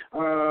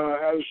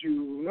 as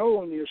you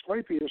know, in the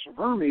Asclepius of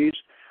Hermes,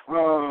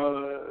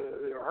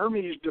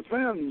 Hermes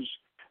defends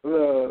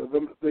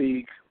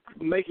the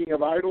making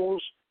of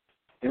idols,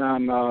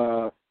 and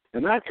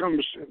that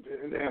comes,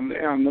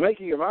 and the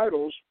making of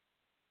idols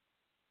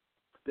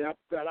that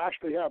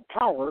actually have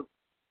power,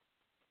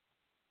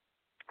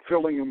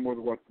 filling them with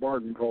what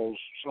Barden calls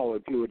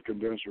solid fluid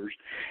condensers,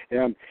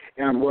 and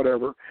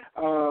whatever.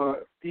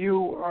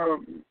 You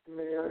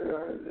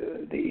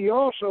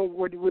also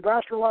with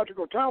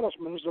astrological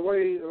talismans, the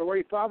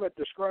way Thabit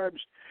describes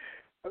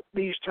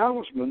these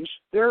talismans,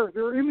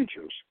 they're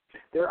images.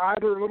 They're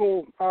either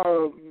little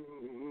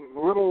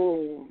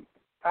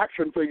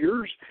action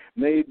figures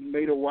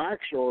made of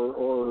wax,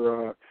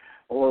 or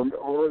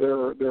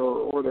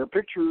they're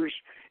pictures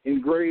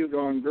engraved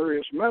on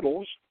various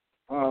metals,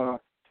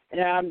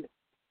 and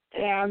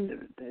the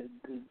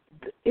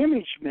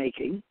image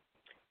making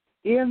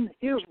in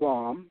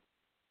Islam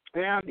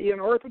and in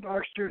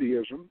Orthodox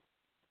Judaism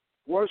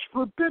was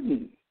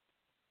forbidden.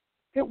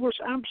 It was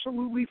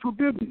absolutely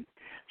forbidden.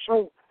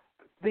 So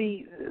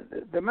the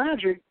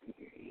magic,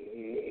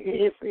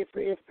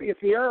 if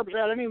the Arabs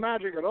had any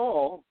magic at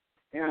all,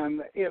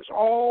 and it's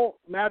all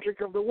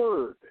magic of the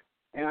word,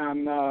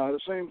 and the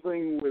same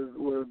thing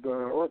with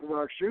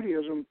Orthodox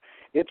Judaism,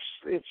 it's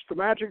the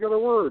magic of the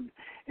word,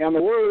 and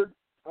the word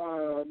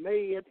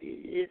may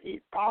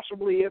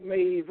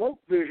evoke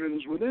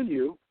visions within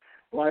you,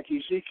 like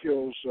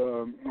Ezekiel's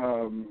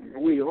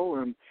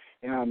wheel,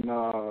 and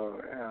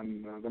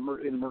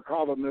in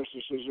Merkaba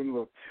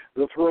mysticism,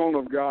 the throne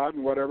of God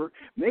and whatever.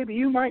 Maybe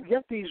you might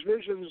get these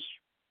visions,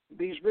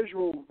 these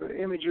visual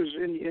images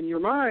in your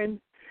mind,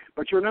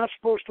 but you're not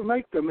supposed to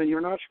make them, and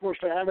you're not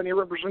supposed to have any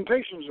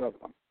representations of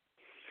them.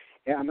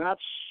 And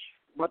that's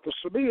what the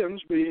Sabians,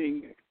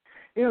 being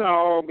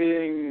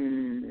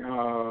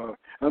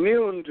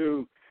immune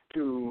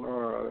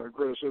to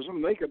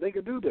criticism, they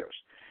could do this,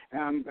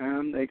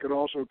 and they could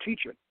also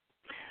teach it.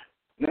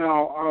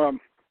 Now,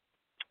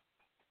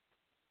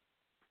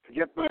 to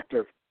get back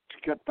to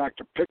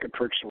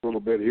Picatrix a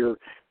little bit here.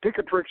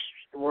 Picatrix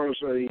was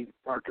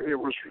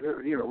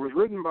was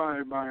written by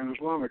an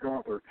Islamic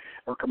author,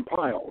 or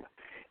compiled,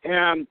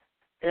 and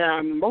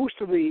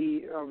most of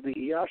the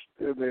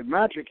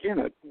magic in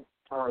it,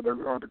 or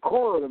the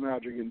core of the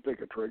magic in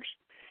Picatrix,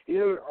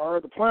 are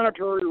the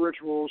planetary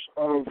rituals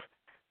of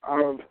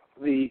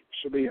the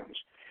Sabians.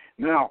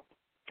 Now,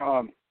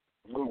 a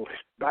little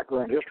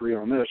background history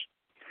on this.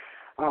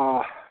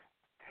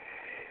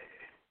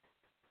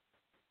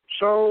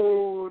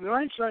 So, the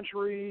 9th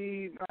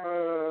century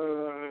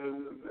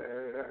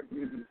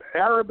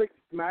Arabic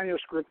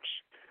manuscripts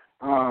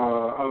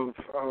of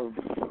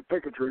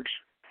Picatrix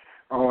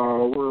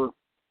were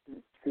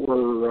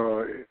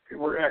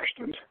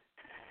extant,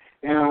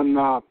 and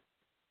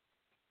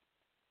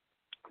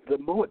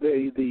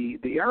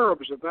the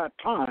Arabs at that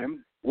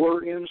time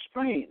were in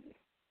Spain.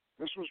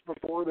 This was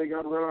before they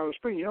got rid out of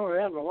Spain.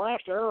 The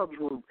last Arabs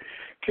were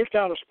kicked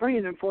out of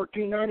Spain in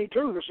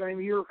 1492, the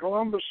same year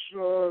Columbus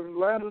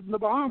landed in the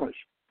Bahamas.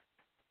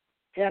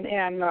 And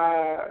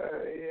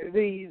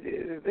they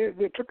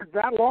took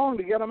that long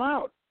to get them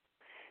out.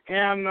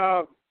 And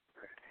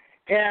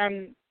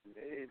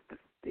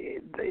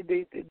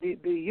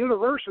the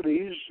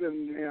universities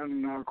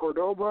in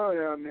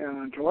Cordoba and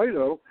in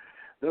Toledo,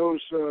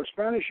 those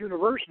Spanish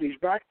universities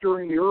back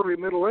during the early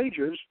Middle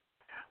Ages,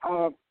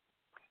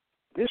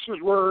 this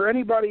is where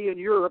anybody in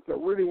Europe that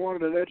really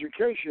wanted an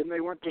education, they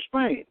went to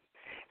Spain,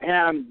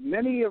 and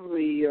many of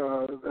the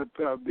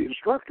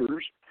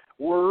instructors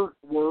were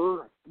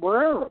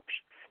Arabs,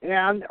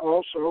 and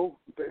also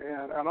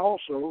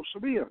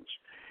Sabians,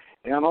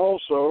 and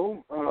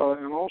also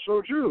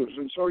Jews,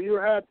 and so you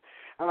had,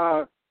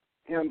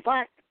 in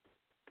fact,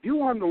 if you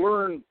wanted to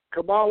learn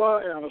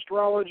Kabbalah and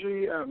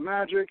astrology and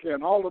magic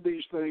and all of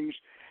these things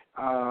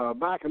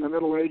back in the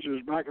Middle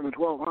Ages, back in the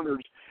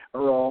 1200s,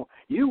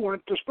 you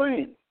went to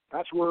Spain.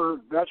 That's where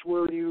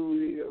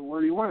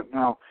you went.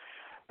 Now,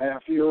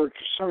 if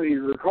some of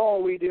you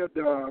recall, we did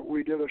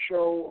a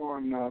show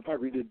on. In fact,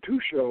 we did 2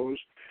 shows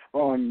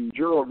on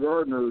Gerald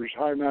Gardner's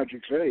High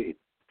Magic's Aid,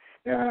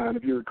 and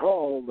if you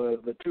recall,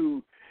 the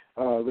two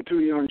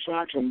young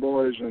Saxon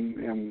boys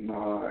in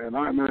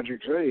High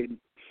Magic's Aid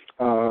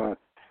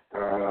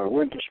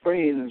went to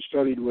Spain and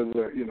studied with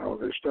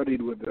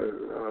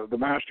the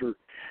master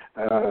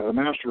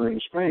in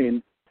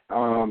Spain,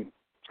 and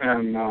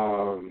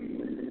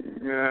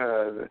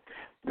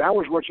that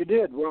was what you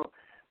did.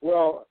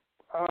 Well,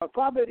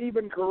 Thabit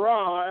Ibn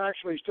Qurra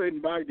actually stayed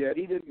in Baghdad.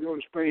 He didn't go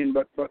to Spain,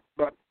 but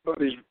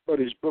his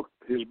book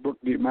the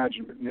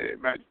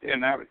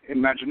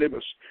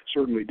Imaginibus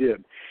certainly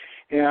did.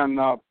 And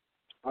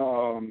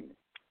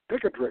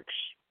Picatrix,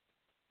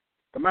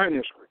 the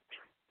manuscript,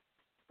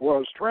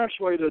 was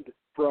translated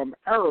from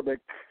Arabic,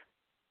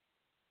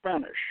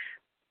 Spanish,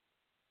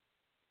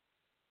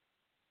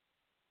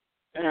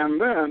 and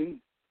then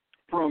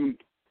from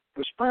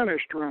the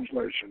Spanish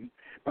translation,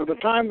 by the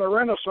time the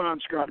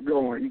Renaissance got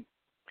going,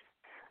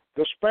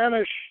 the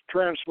Spanish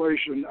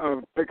translation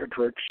of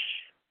Picatrix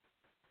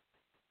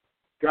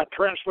got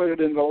translated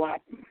into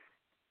Latin,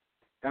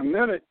 and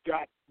then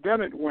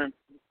it went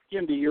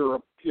into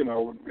Europe, in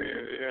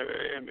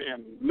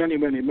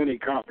many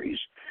copies.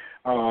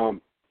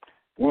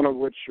 One of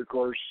which, of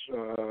course,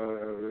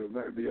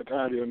 the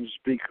Italians,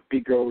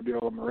 Pico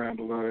della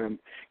Mirandola,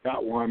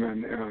 got one,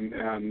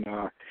 and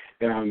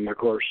of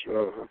course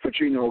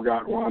Ficino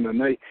got one,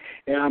 and this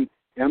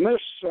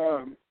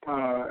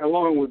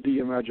along with the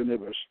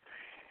Imaginibus.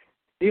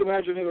 The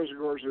Imaginibus, of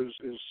course,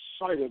 is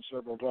cited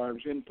several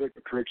times in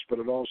Picatrix, but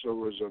it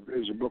also is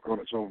a book on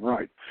its own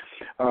right.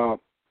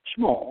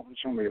 Small,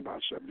 it's only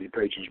about 70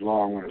 pages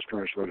long when it's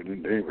translated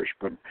into English,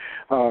 but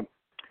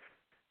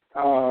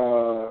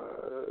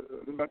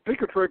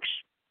Picatrix,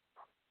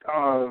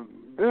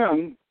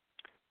 then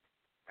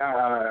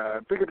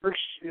Picatrix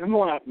in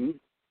Latin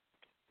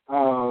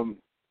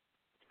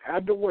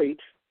had to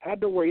wait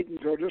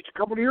until just a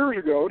couple of years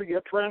ago to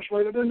get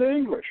translated into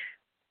English.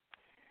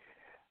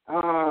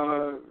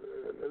 The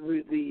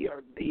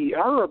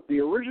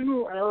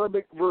original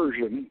Arabic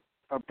version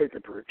of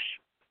Picatrix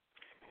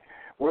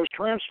was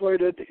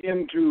translated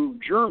into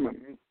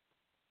German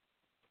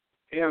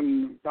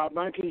in about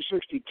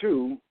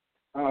 1962,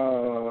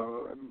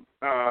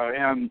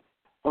 and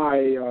by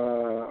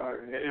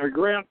a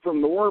grant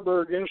from the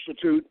Warburg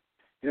Institute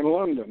in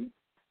London,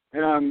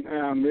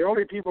 And the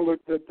only people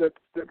that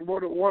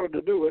wanted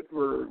to do it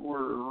were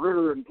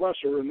Ritter and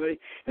Plesser, and they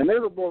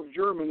were both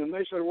German, and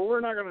they said, well, we're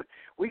not gonna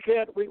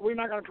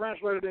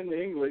translate it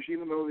into English,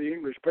 even though the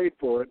English paid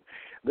for it.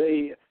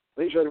 They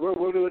said, well,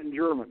 we'll do it in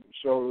German.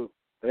 So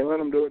they let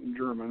them do it in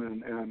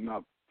German, and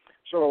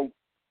so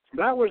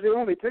that was the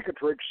only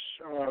Picatrix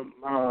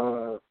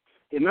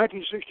in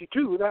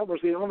 1962. That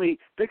was the only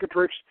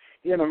Picatrix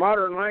in a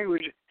modern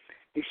language,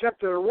 except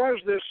there was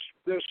this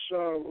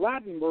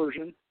Latin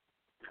version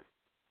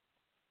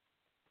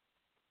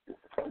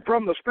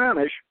from the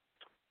Spanish.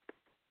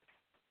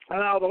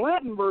 Now, the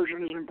Latin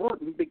version is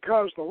important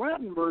because the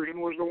Latin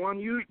version was the one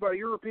used by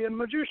European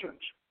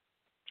magicians,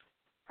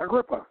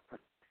 Agrippa,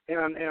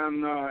 and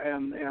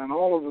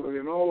all of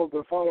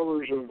the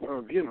followers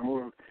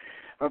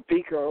of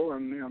Pico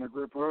and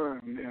Agrippa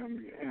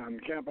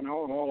and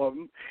Campanella and all of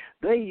them.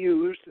 They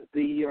used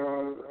the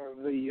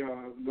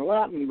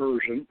Latin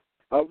version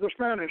of the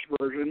Spanish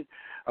version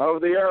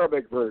of the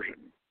Arabic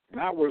version.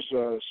 That was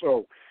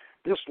so.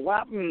 This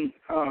Latin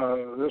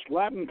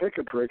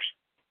Picatrix,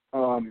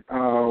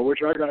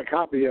 which I got a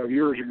copy of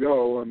years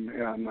ago,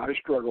 and I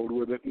struggled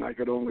with it, and I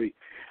could only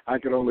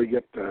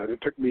get.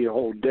 It took me a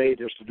whole day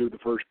just to do the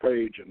first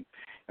page,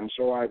 and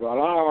so I thought,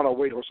 I want to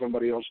wait till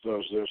somebody else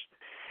does this,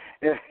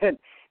 and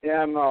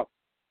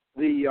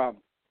the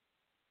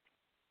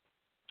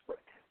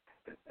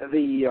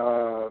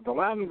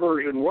Latin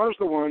version was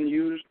the one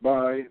used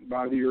by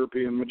the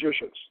European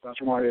magicians.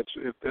 That's why it's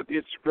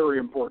very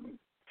important.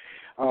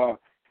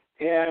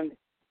 And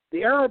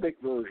the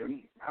Arabic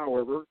version,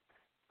 however,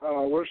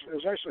 was,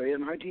 as I say,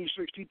 in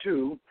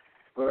 1962.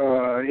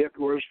 It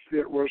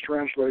was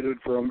translated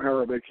from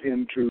Arabic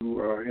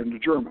into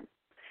German.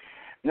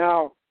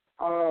 Now,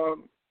 I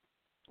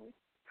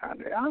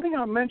think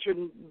I'll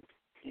mention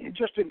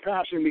just in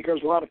passing,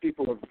 because a lot of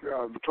people have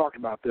talked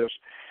about this,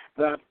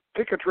 that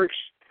Picatrix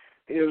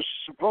is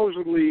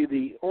supposedly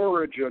the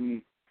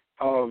origin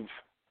of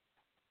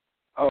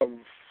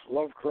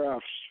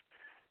Lovecraft's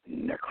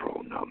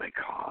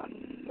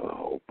Necronomicon.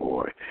 Oh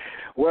boy.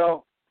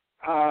 Well,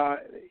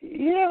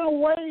 in a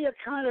way it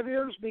kind of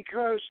is,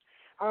 because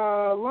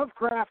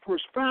Lovecraft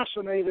was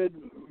fascinated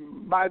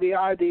by the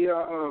idea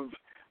of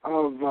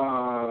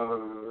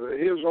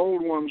his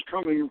old ones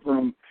coming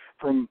from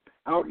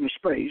out in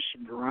space,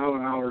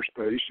 around outer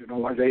space,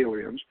 like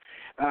aliens.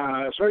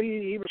 So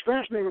he was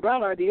fascinated with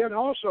that idea, and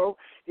also,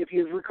 if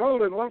you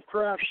recall in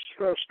Lovecraft's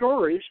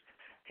stories,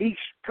 he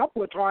a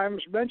couple of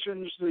times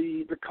mentions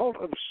the cult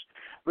of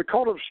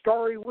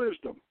starry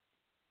wisdom.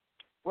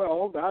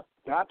 Well,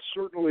 that's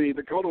certainly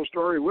the cult of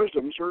starry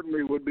wisdom.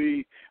 Certainly would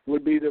be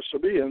the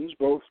Sabians,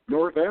 both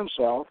north and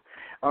south,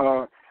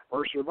 or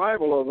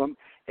survival of them.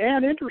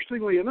 And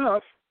interestingly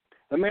enough,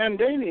 the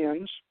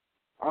Mandaneans,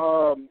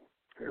 the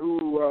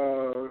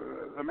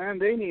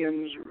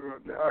Mandaneans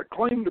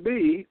claim to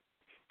be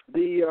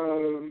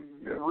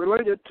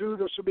related to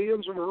the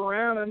Sabians of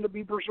Iran and to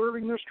be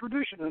preserving this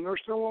tradition, and they're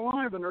still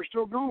alive and they're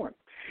still going.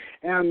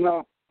 And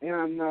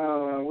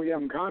we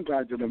haven't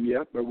contacted them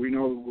yet, but we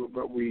know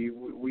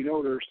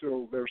they're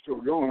still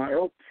going.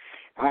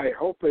 I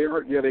hope they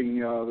aren't getting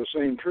the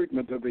same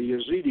treatment that the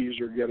Yazidis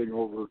are getting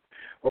over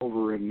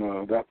in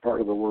that part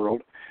of the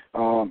world,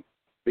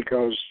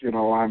 because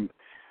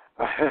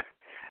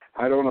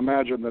I don't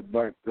imagine that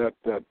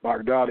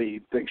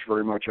Baghdadi thinks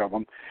very much of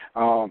them.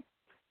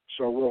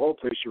 So we'll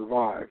hope they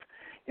survive.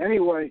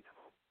 Anyway,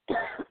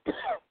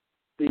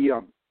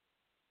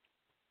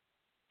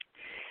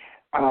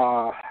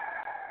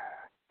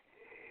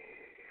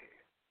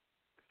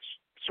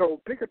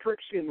 so Picatrix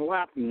in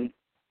Latin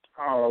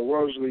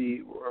was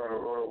the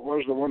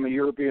one the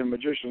European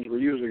magicians were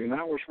using, and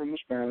that was from the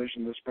Spanish,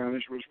 and the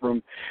Spanish was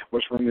from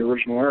the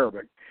original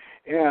Arabic.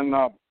 And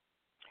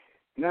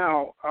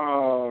now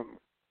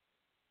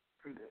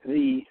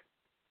the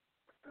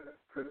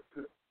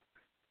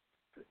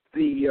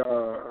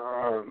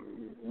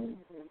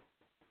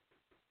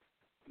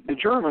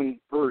German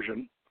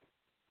version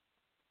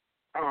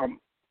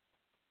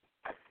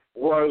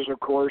was, of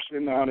course,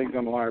 in the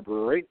Huntington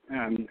Library,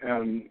 and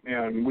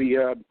we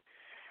had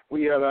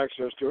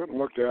access to it and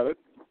looked at it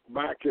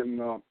back in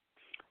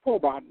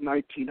about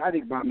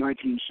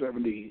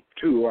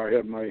 1972. I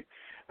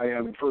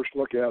had the first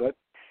look at it,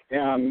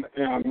 and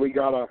we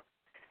got a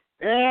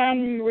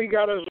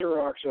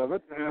Xerox of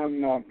it,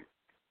 and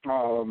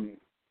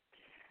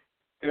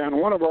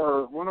one of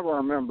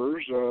our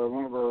members,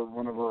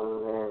 one of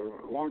our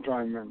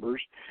longtime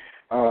members,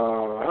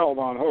 Hal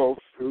von Hof,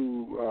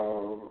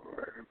 who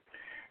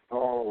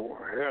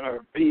had a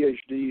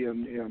PhD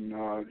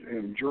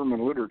in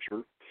German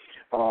literature,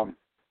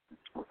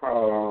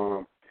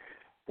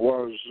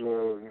 was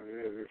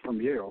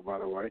from Yale, by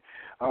the way.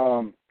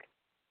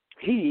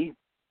 He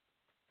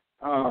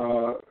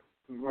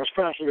was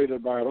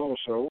fascinated by it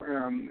also,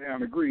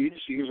 and agreed.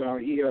 He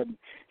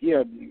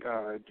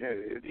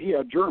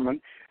had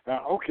German.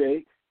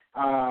 Okay,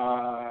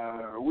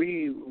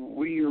 we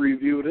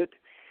reviewed it.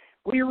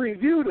 We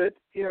reviewed it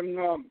in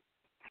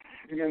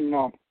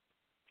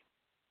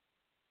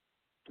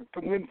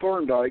Win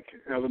Thorndike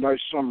has a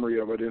nice summary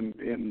of it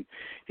in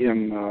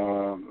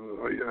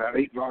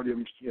 8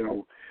 volumes,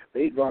 the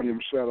 8-volume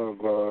set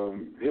of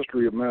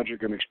History of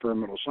Magic and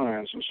Experimental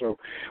Science, and so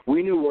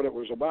we knew what it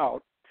was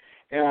about,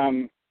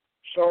 and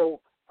so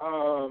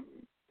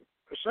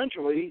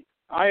essentially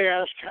I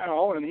asked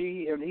Hal, and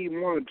he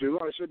wanted to.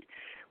 I said,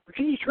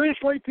 can you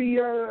translate the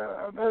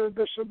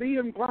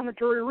Sabian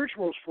planetary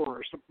rituals for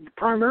us,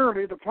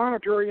 primarily the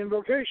planetary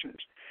invocations?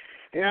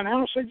 And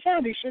Hal said, yeah.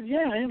 And he said,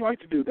 yeah, I'd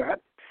like to do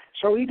that.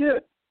 So he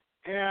did.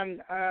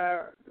 And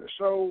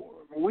so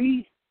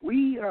we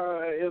in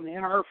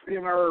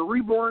our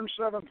reborn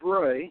Seventh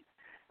Ray,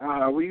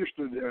 we used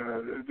to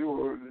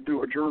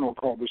do a journal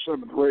called the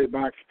Seventh Ray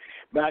back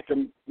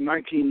in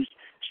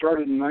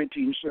started in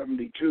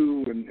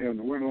 1972 and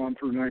went on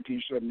through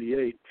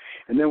 1978,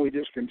 and then we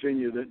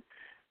discontinued it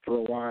for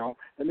a while,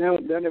 and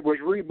then it was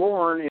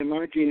reborn in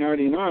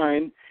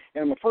 1999,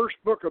 and the first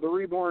book of the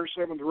reborn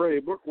Seventh Ray,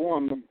 book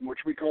 1,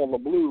 which we call the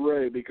Blue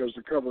Ray because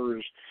the cover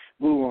is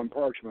blue on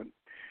parchment.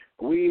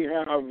 We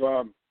have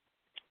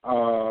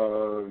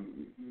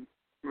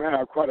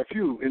quite a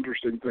few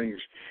interesting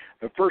things.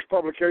 The first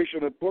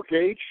publication of Book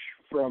H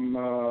from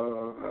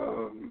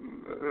the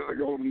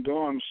Golden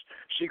Dawn's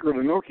Secret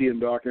Enochian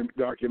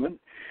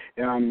document,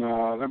 and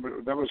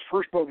that was the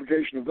first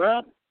publication of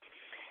that.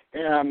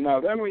 And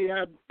then we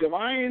had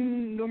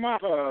Divine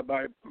Numata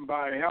by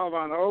Hal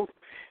Van Oath,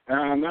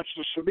 and that's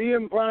the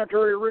Sabian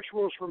planetary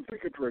rituals from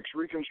Picatrix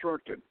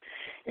reconstructed.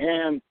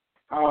 And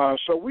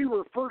so we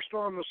were first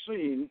on the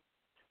scene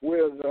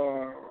with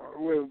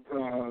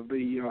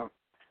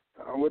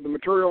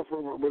material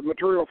from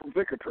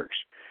Picatrix.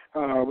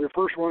 We were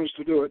first ones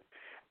to do it.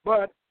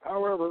 But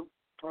however,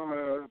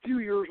 a few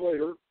years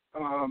later,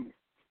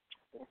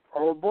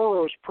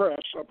 Ouroboros Press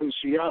up in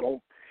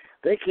Seattle,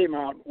 they came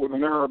out with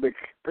an Arabic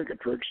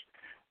Picatrix.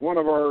 One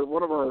of our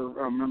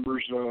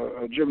members,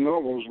 Jim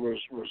Nobles, was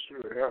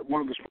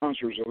one of the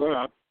sponsors of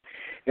that.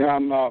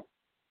 And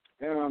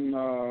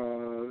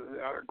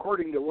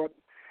according to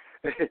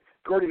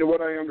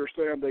what I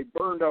understand, they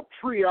burned up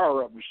 3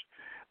 Arabs.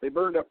 They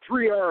burned up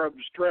 3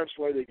 Arabs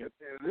translating it.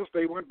 And this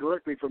they went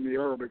directly from the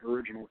Arabic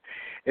original,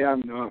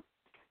 and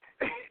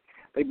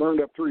they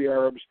burned up 3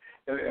 Arabs,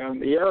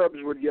 and the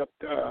Arabs would get.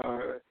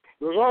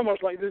 It was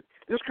almost like this.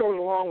 This goes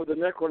along with the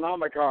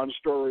Necronomicon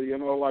story,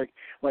 like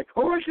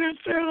oh,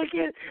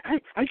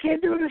 I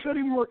can't do this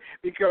anymore,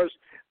 because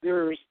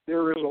there is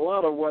a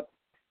lot of what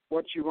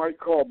you might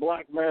call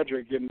black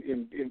magic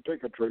in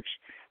Picatrix,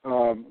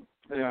 and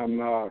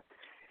a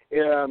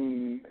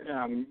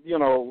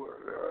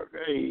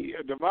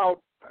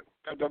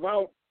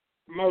devout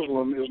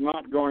Muslim is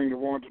not going to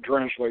want to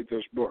translate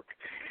this book,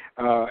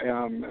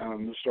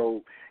 and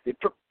so it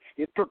took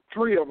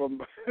 3 of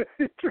them.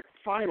 They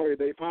finally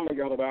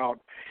got it out,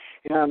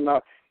 and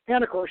of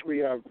course we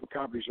have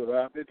copies of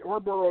that.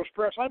 Ouroboros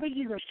Press. I think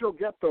you can still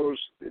get those,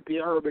 the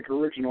Arabic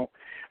original.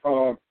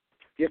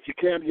 If you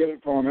can't get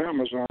it from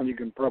Amazon, you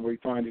can probably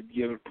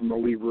get it from the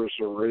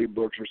Libris or A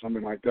Books or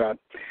something like that.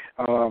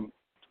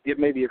 It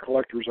may be a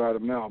collector's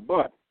item now,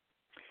 but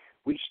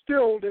we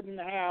still didn't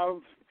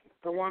have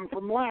the one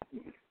from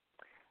Latin.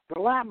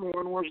 The Latin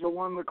one was the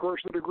one, of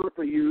course, that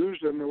Agrippa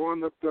used, and the one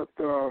that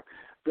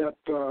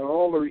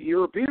all the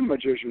European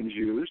magicians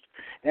used,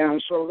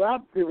 and so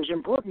that it was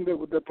important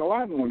that the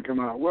Latin one come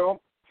out.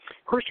 Well,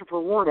 Christopher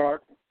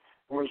Warnock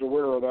was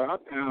aware of that,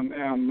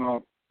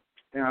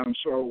 and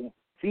so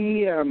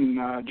he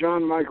and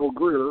John Michael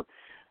Greer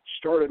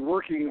started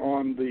working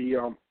on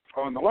the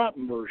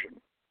Latin version,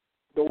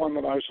 the one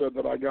that I said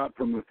that I got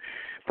from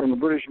the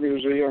British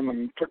Museum,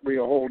 and it took me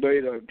a whole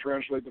day to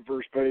translate the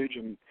first page,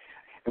 and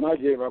I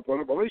gave up on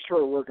it. But they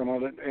started working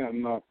on it,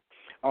 and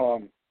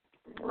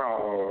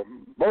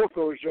both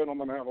those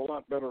gentlemen have a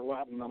lot better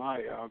Latin than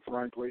I have,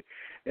 frankly.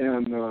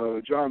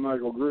 And John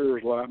Michael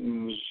Greer's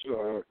Latin is,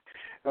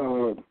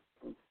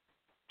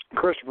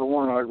 Christopher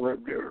Warnock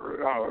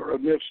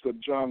admits that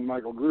John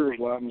Michael Greer's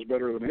Latin is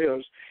better than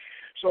his.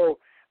 So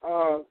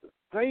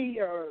they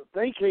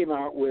came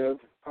out with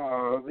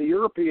the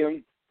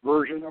European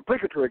version of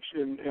Picatrix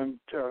in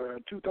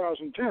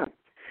 2010.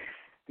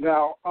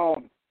 Now,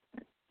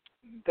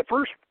 the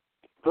first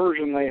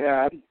version they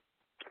had,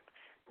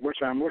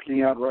 which I'm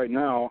looking at right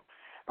now,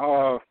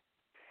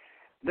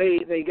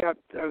 they got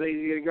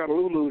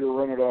Lulu to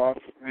run it off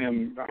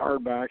in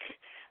hardback,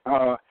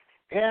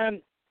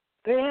 and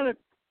they had it.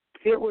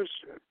 It was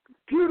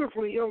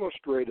beautifully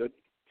illustrated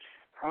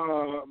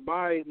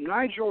by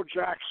Nigel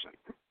Jackson.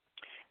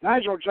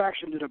 Nigel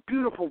Jackson did a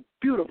beautiful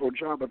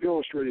job of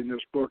illustrating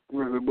this book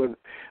with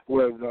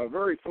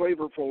very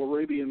flavorful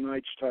Arabian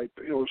Nights type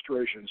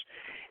illustrations.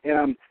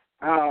 And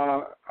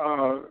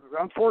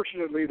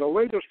unfortunately, the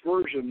latest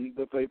version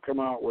that they've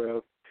come out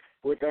with,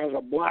 which has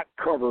a black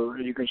cover,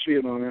 and you can see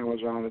it on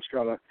Amazon. It's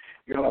got a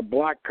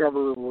black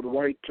cover with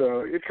white.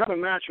 It kind of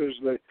matches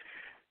the.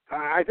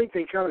 I think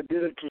they kind of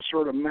did it to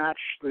sort of match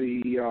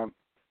the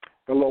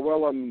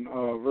Llewellyn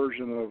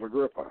version of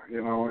Agrippa.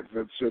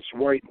 It's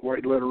white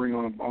lettering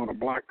on a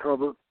black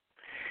cover.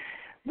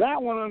 That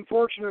one,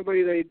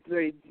 unfortunately,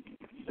 they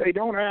they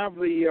don't have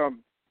the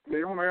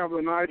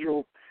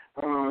Nigel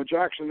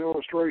Jackson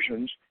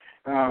illustrations,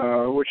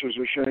 which is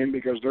a shame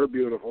because they're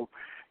beautiful.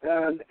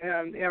 And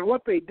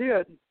what they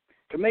did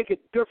to make it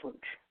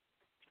different,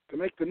 to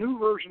make the new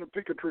version of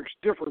Picatrix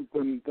different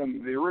than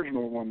the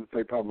original one that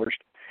they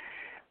published,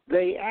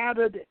 they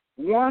added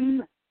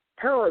one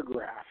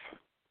paragraph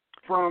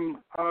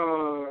from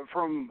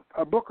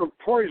a book of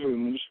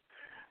poisons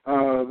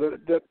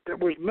that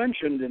was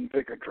mentioned in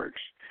Picatrix.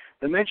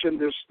 They mentioned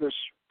this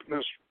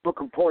book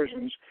of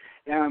poisons,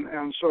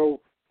 and so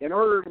in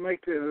order to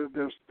make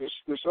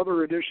this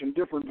other edition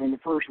different than the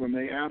first one,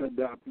 they added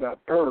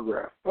that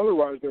paragraph.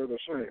 Otherwise, they're the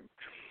same.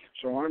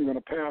 So I'm going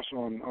to pass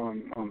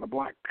on the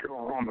black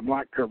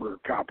cover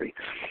copy.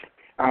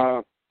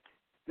 Now,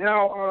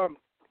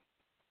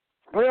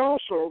 they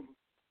also,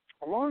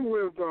 along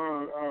with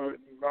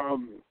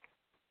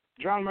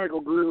John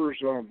Michael Greer's,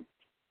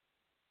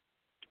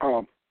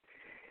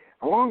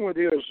 along with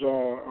his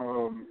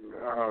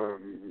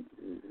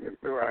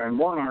and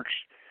Warnock's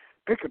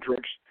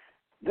Picatrix,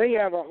 they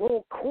have a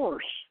whole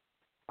course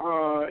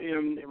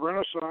in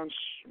Renaissance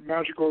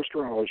Magical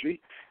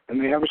Astrology, and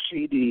they have a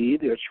CD,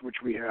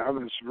 which we have,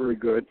 and it's very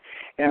good.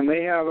 And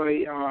they have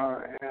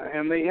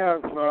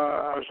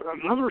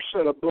another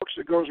set of books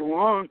that goes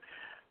along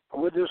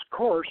with this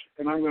course,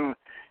 and I'll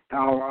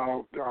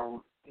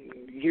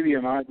give you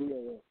an idea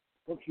of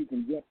what you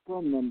can get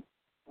from them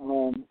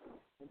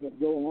that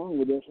go along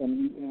with this.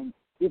 And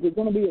if you're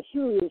going to be a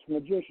serious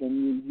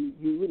magician,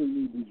 you really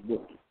need these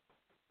books.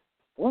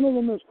 One of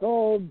them is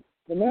called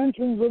The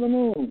Mansions of the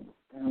Moon.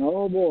 And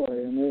oh boy,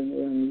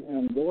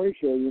 and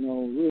Galatia,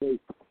 really,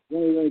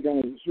 any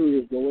kind of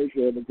serious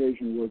Galatia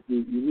education work,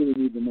 you really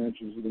need the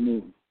Mansions of the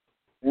Moon.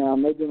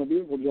 And they've done a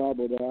beautiful job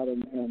with that,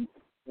 and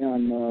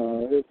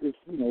it's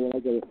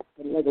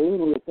like a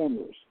lunar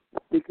ephemeris.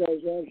 Because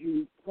as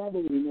you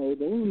probably know,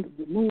 the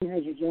moon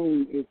has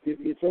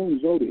its own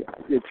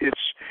zodiac. It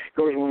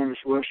goes along the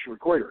celestial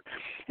equator.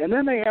 And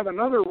then they have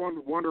another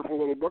wonderful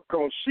little book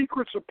called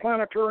Secrets of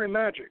Planetary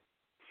Magic.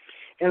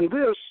 And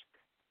this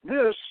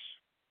gives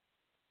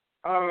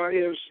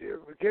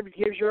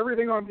you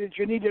everything that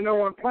you need to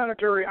know on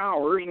planetary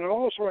hours, and it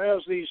also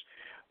has these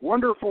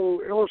wonderful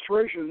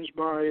illustrations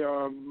by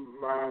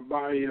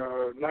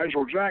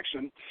Nigel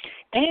Jackson,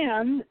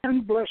 and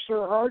bless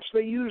their hearts,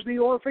 they use the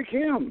Orphic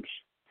hymns,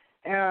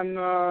 and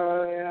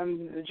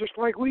just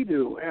like we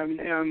do, and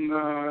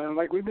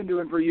like we've been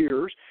doing for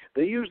years,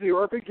 they use the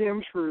Orphic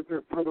hymns for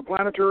the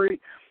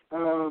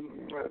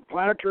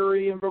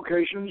planetary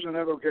invocations and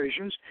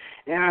evocations,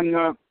 and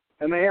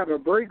they have a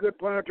very good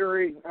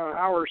planetary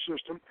hour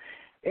system.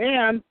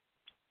 And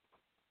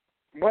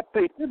what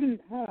they didn't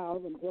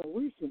have until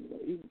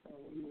recently,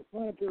 in the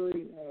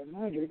planetary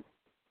magic,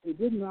 they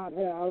did not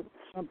have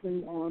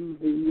something on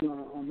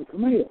the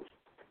Kameas.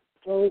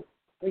 So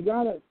they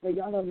got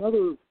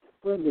another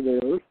friend of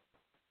theirs,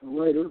 a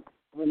writer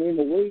by the name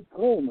of Wade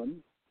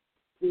Coleman,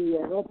 to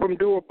help them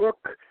do a book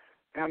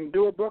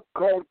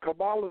called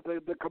Kabbalah,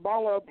 the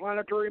Kabbalah of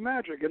Planetary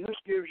Magic, and this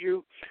gives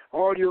you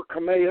all your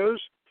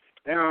Kameas,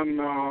 and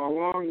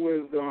along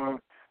with a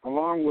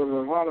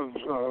lot of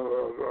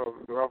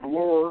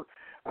lore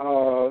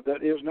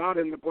that is not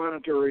in the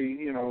planetary,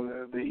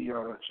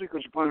 the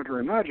Secrets of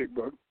Planetary Magic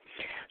book.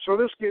 So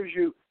this gives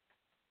you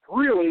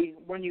really,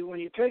 when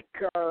you take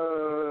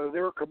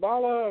their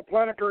Kabbalah,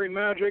 Planetary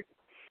Magic,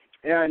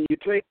 and you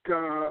take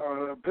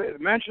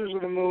Mansions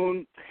of the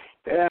Moon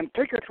and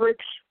Picatrix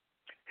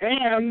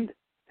and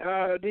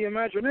the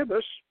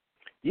Imaginibus,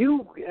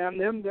 and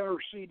then their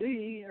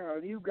CD,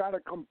 you've got a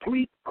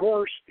complete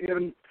course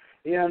in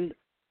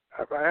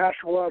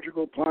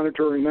astrological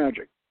planetary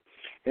magic.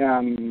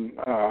 And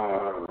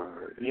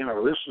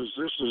this is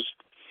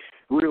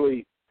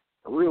really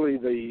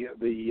the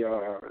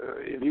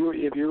if you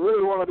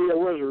really want to be a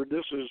wizard,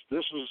 this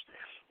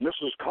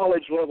is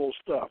college level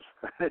stuff.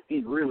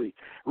 really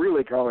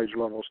college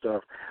level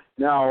stuff.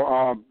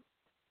 Now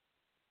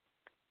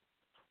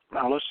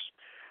let's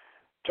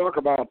talk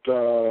about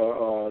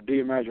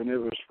De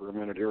Imaginibus for a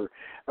minute here.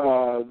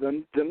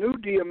 The new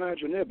De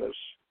Imaginibus,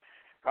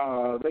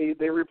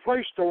 they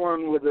replaced the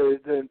one with the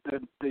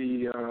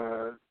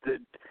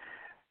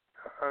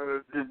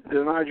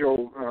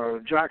Nigel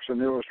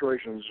Jackson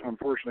illustrations.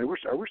 Unfortunately,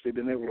 I wish they'd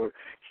been able to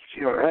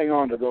hang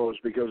on to those,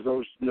 because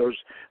those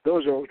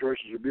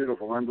illustrations are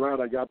beautiful. I'm glad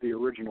I got the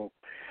original.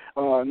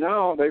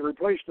 Now they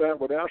replaced that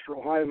with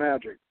Astral High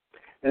Magic,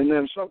 and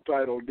then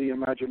subtitled De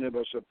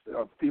Imaginibus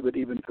of Thabit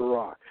Ibn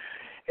Qurra.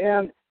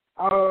 And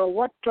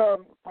what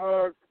John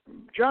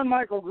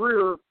Michael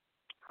Greer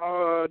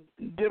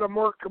did a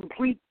more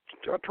complete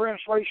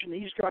translation.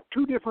 He's got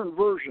two different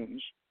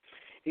versions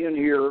in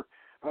here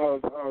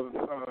of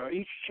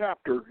each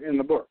chapter in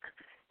the book,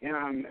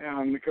 and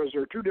because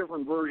there are two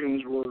different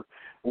versions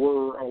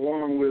were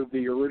along with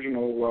the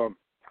original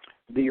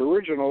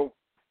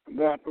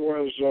that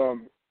was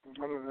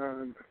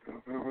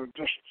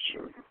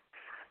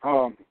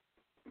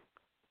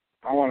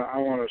I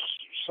want to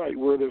cite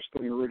where this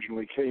thing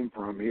originally came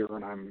from here,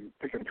 and I'm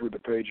picking through the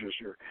pages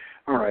here.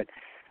 All right.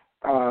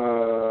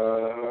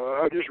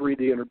 I'll just read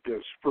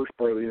this first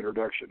part of the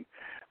introduction.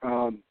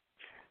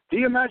 The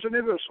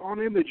Imaginibus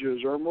on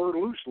images, or more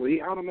loosely,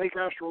 how to make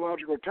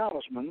astrological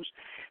talismans,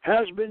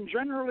 has been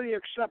generally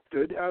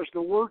accepted as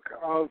the work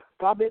of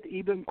Thabit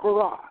Ibn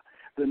Qurra,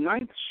 the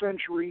 9th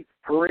century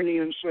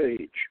Harranian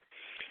sage.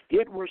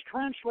 It was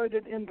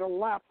translated into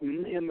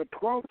Latin in the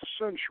 12th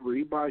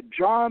century by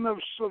John of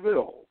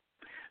Seville,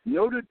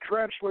 noted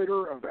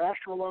translator of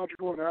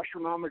astrological and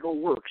astronomical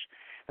works,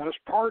 as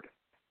part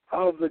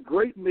of the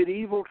great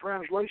medieval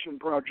translation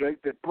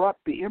project that brought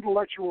the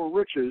intellectual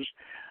riches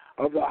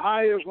of the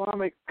high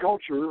Islamic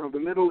culture of the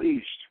Middle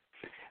East,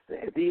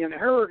 the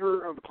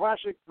inheritor of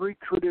classic Greek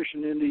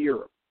tradition into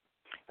Europe.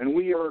 And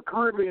we are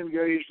currently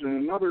engaged in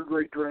another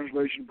great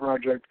translation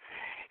project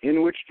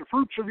in which the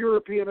fruits of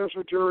European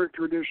esoteric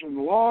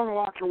tradition, long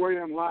locked away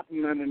in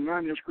Latin and in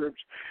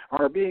manuscripts,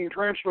 are being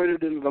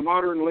translated into the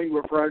modern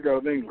lingua franca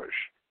of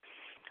English.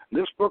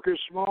 This book is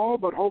small,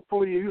 but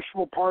hopefully a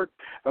useful part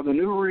of the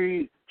new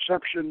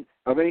reception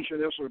of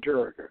ancient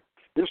esoterica.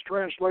 This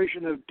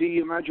translation of De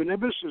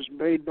Imaginibus is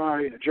made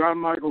by John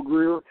Michael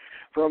Greer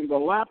from the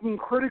Latin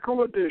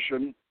critical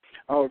edition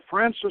of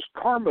Francis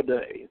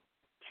Carmody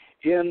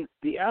in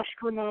the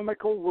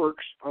astronomical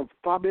works of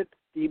Thabit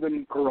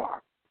Ibn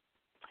Qurra,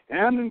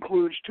 and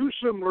includes two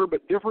similar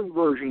but different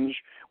versions,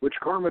 which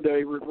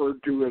Carmody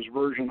referred to as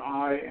version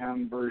I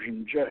and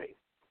version J.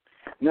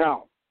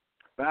 Now,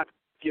 that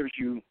gives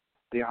you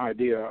the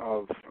idea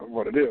of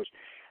what it is.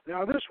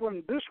 Now, this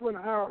one has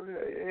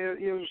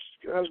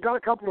got a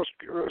couple of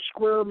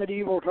square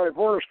medieval type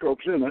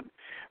horoscopes in it,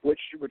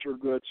 which are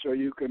good. So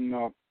you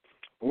can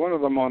one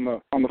of them on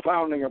the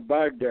founding of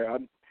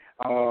Baghdad,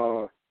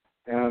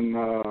 and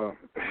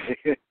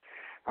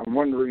I'm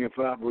wondering if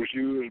that was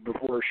used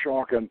before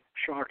shock and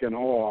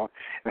awe.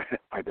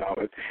 I doubt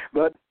it,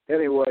 but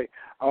anyway.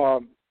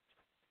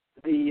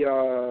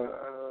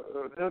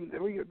 Then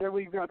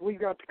we've got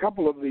a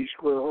couple of these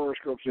square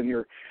horoscopes in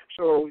here.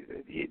 So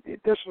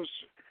this is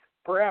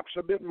perhaps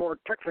a bit more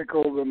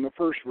technical than the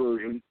first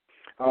version,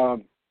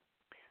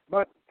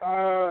 but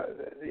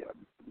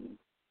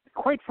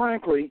quite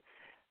frankly,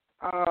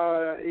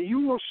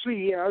 you will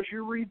see as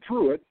you read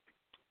through it,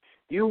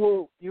 you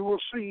will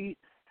see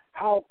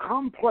how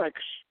complex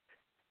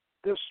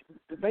the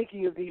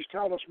making of these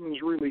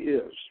talismans really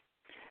is.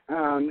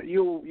 And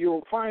you'll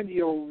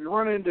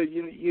run into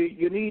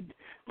you need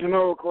to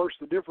know, of course,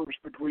 the difference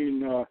between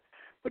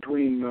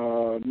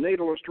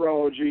natal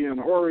astrology and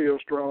horary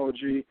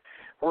astrology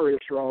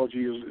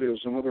is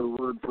another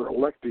word for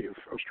elective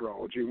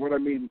astrology. What I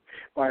mean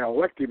by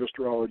elective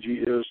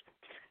astrology is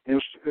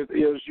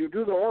you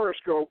do the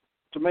horoscope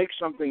to make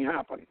something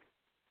happen.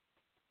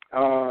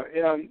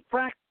 And in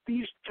fact,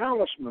 these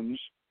talismans,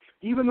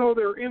 even though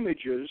they're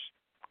images,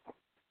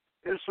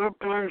 is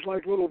sometimes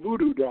like little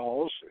voodoo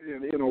dolls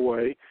in a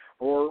way,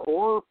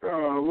 or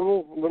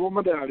little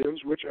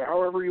medallions, which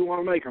however you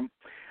want to make them,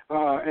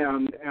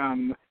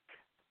 and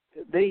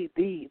these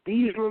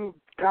little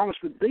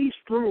talismans, these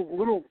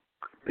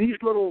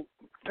little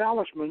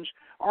talismans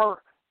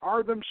are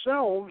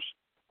themselves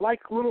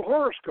like little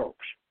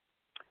horoscopes,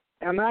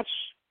 and that's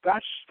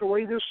the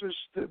way this is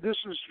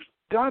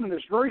done. And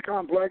it's very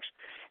complex,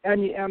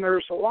 and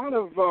there's a lot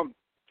of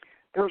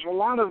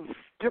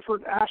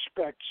different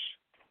aspects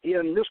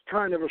in this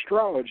kind of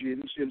astrology,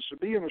 in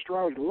Sabian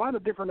astrology, a lot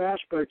of different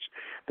aspects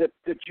that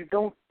you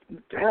don't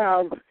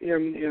have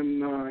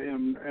in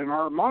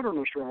our modern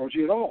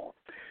astrology at all.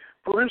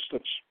 For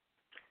instance,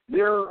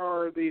 there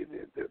are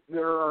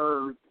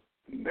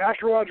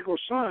astrological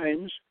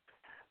signs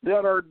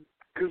that are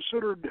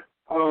considered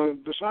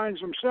the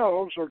signs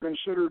themselves are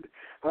considered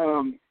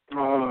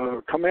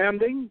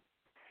commanding,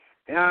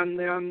 and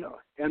then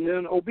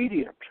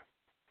obedient.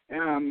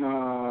 And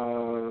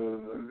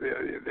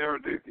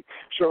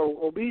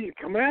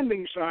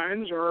commanding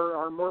signs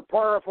are more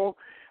powerful.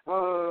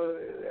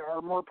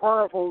 Are more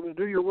powerful to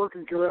do your work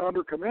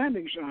under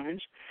commanding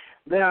signs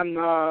than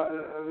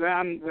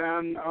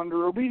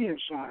under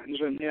obedient signs,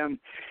 and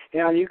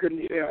you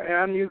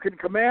can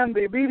command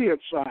the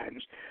obedient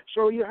signs.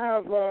 So you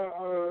have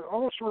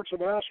all sorts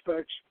of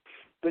aspects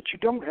that you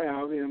don't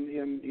have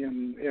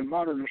in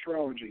modern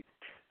astrology.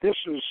 This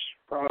is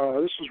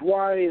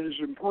why it is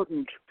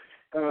important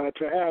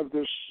to have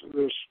this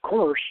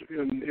course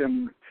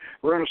in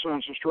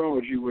Renaissance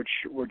Astrology, which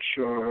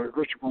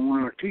Christopher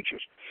Warnock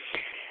teaches.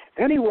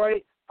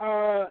 Anyway,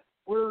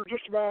 we're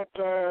just about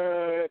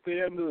at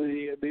the end of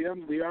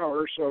the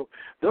hour. So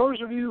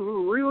those of you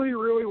who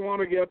really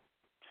want to get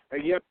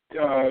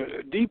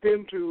deep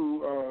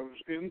into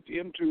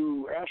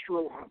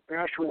Astral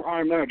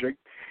High Magic,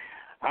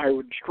 I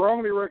would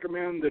strongly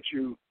recommend that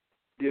you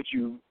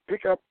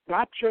pick up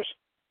not just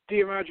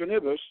De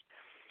Imaginibus.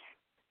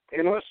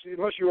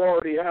 Unless you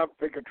already have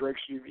Picatrix,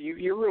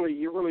 you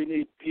really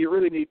need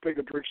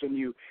Picatrix and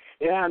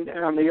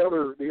the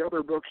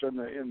other books in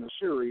the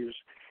series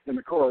in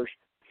the course.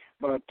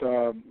 But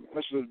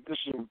this is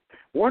a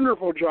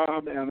wonderful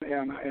job, and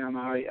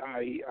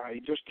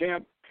I just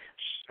can't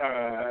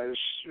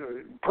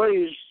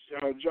praise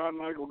John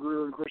Michael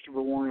Greer and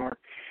Christopher Warnock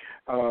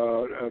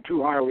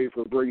too highly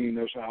for bringing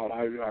this out.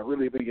 I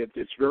really think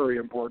it's very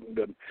important,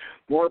 and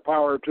more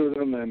power to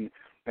them.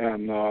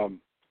 And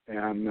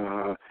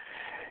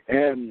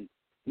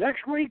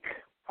next week,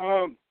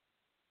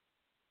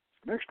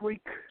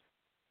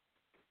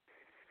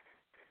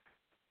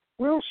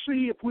 we'll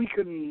see if we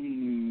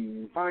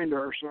can find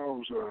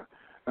ourselves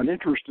an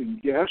interesting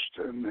guest,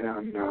 and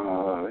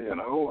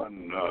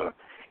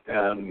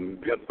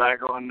get back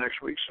on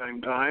next week,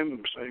 same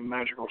time, same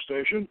magical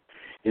station.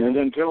 And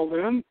until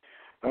then,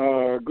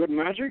 good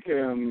magic,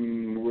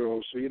 and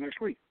we'll see you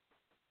next week.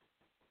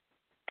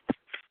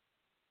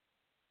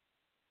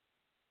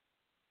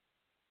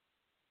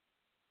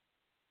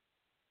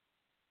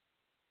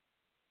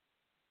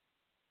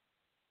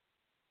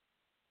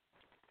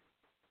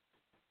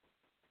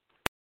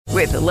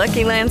 With the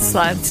Lucky Land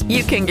Slots,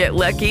 you can get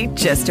lucky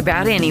just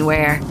about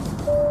anywhere.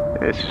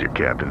 This is your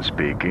captain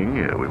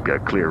speaking. We've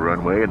got clear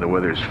runway and the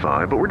weather's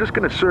fine, but we're just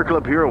going to circle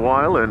up here a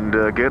while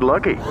and get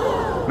lucky.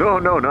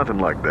 No, nothing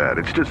like that.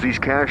 It's just these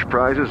cash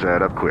prizes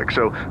add up quick.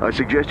 So I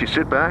suggest you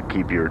sit back,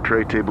 keep your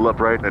tray table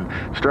upright, and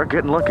start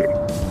getting lucky.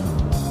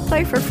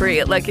 Play for free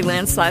at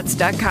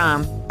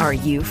LuckyLandSlots.com. Are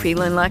you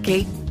feeling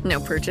lucky? No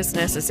purchase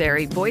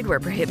necessary. Void where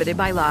prohibited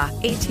by law.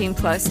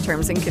 18+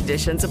 terms and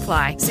conditions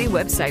apply. See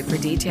website for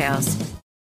details.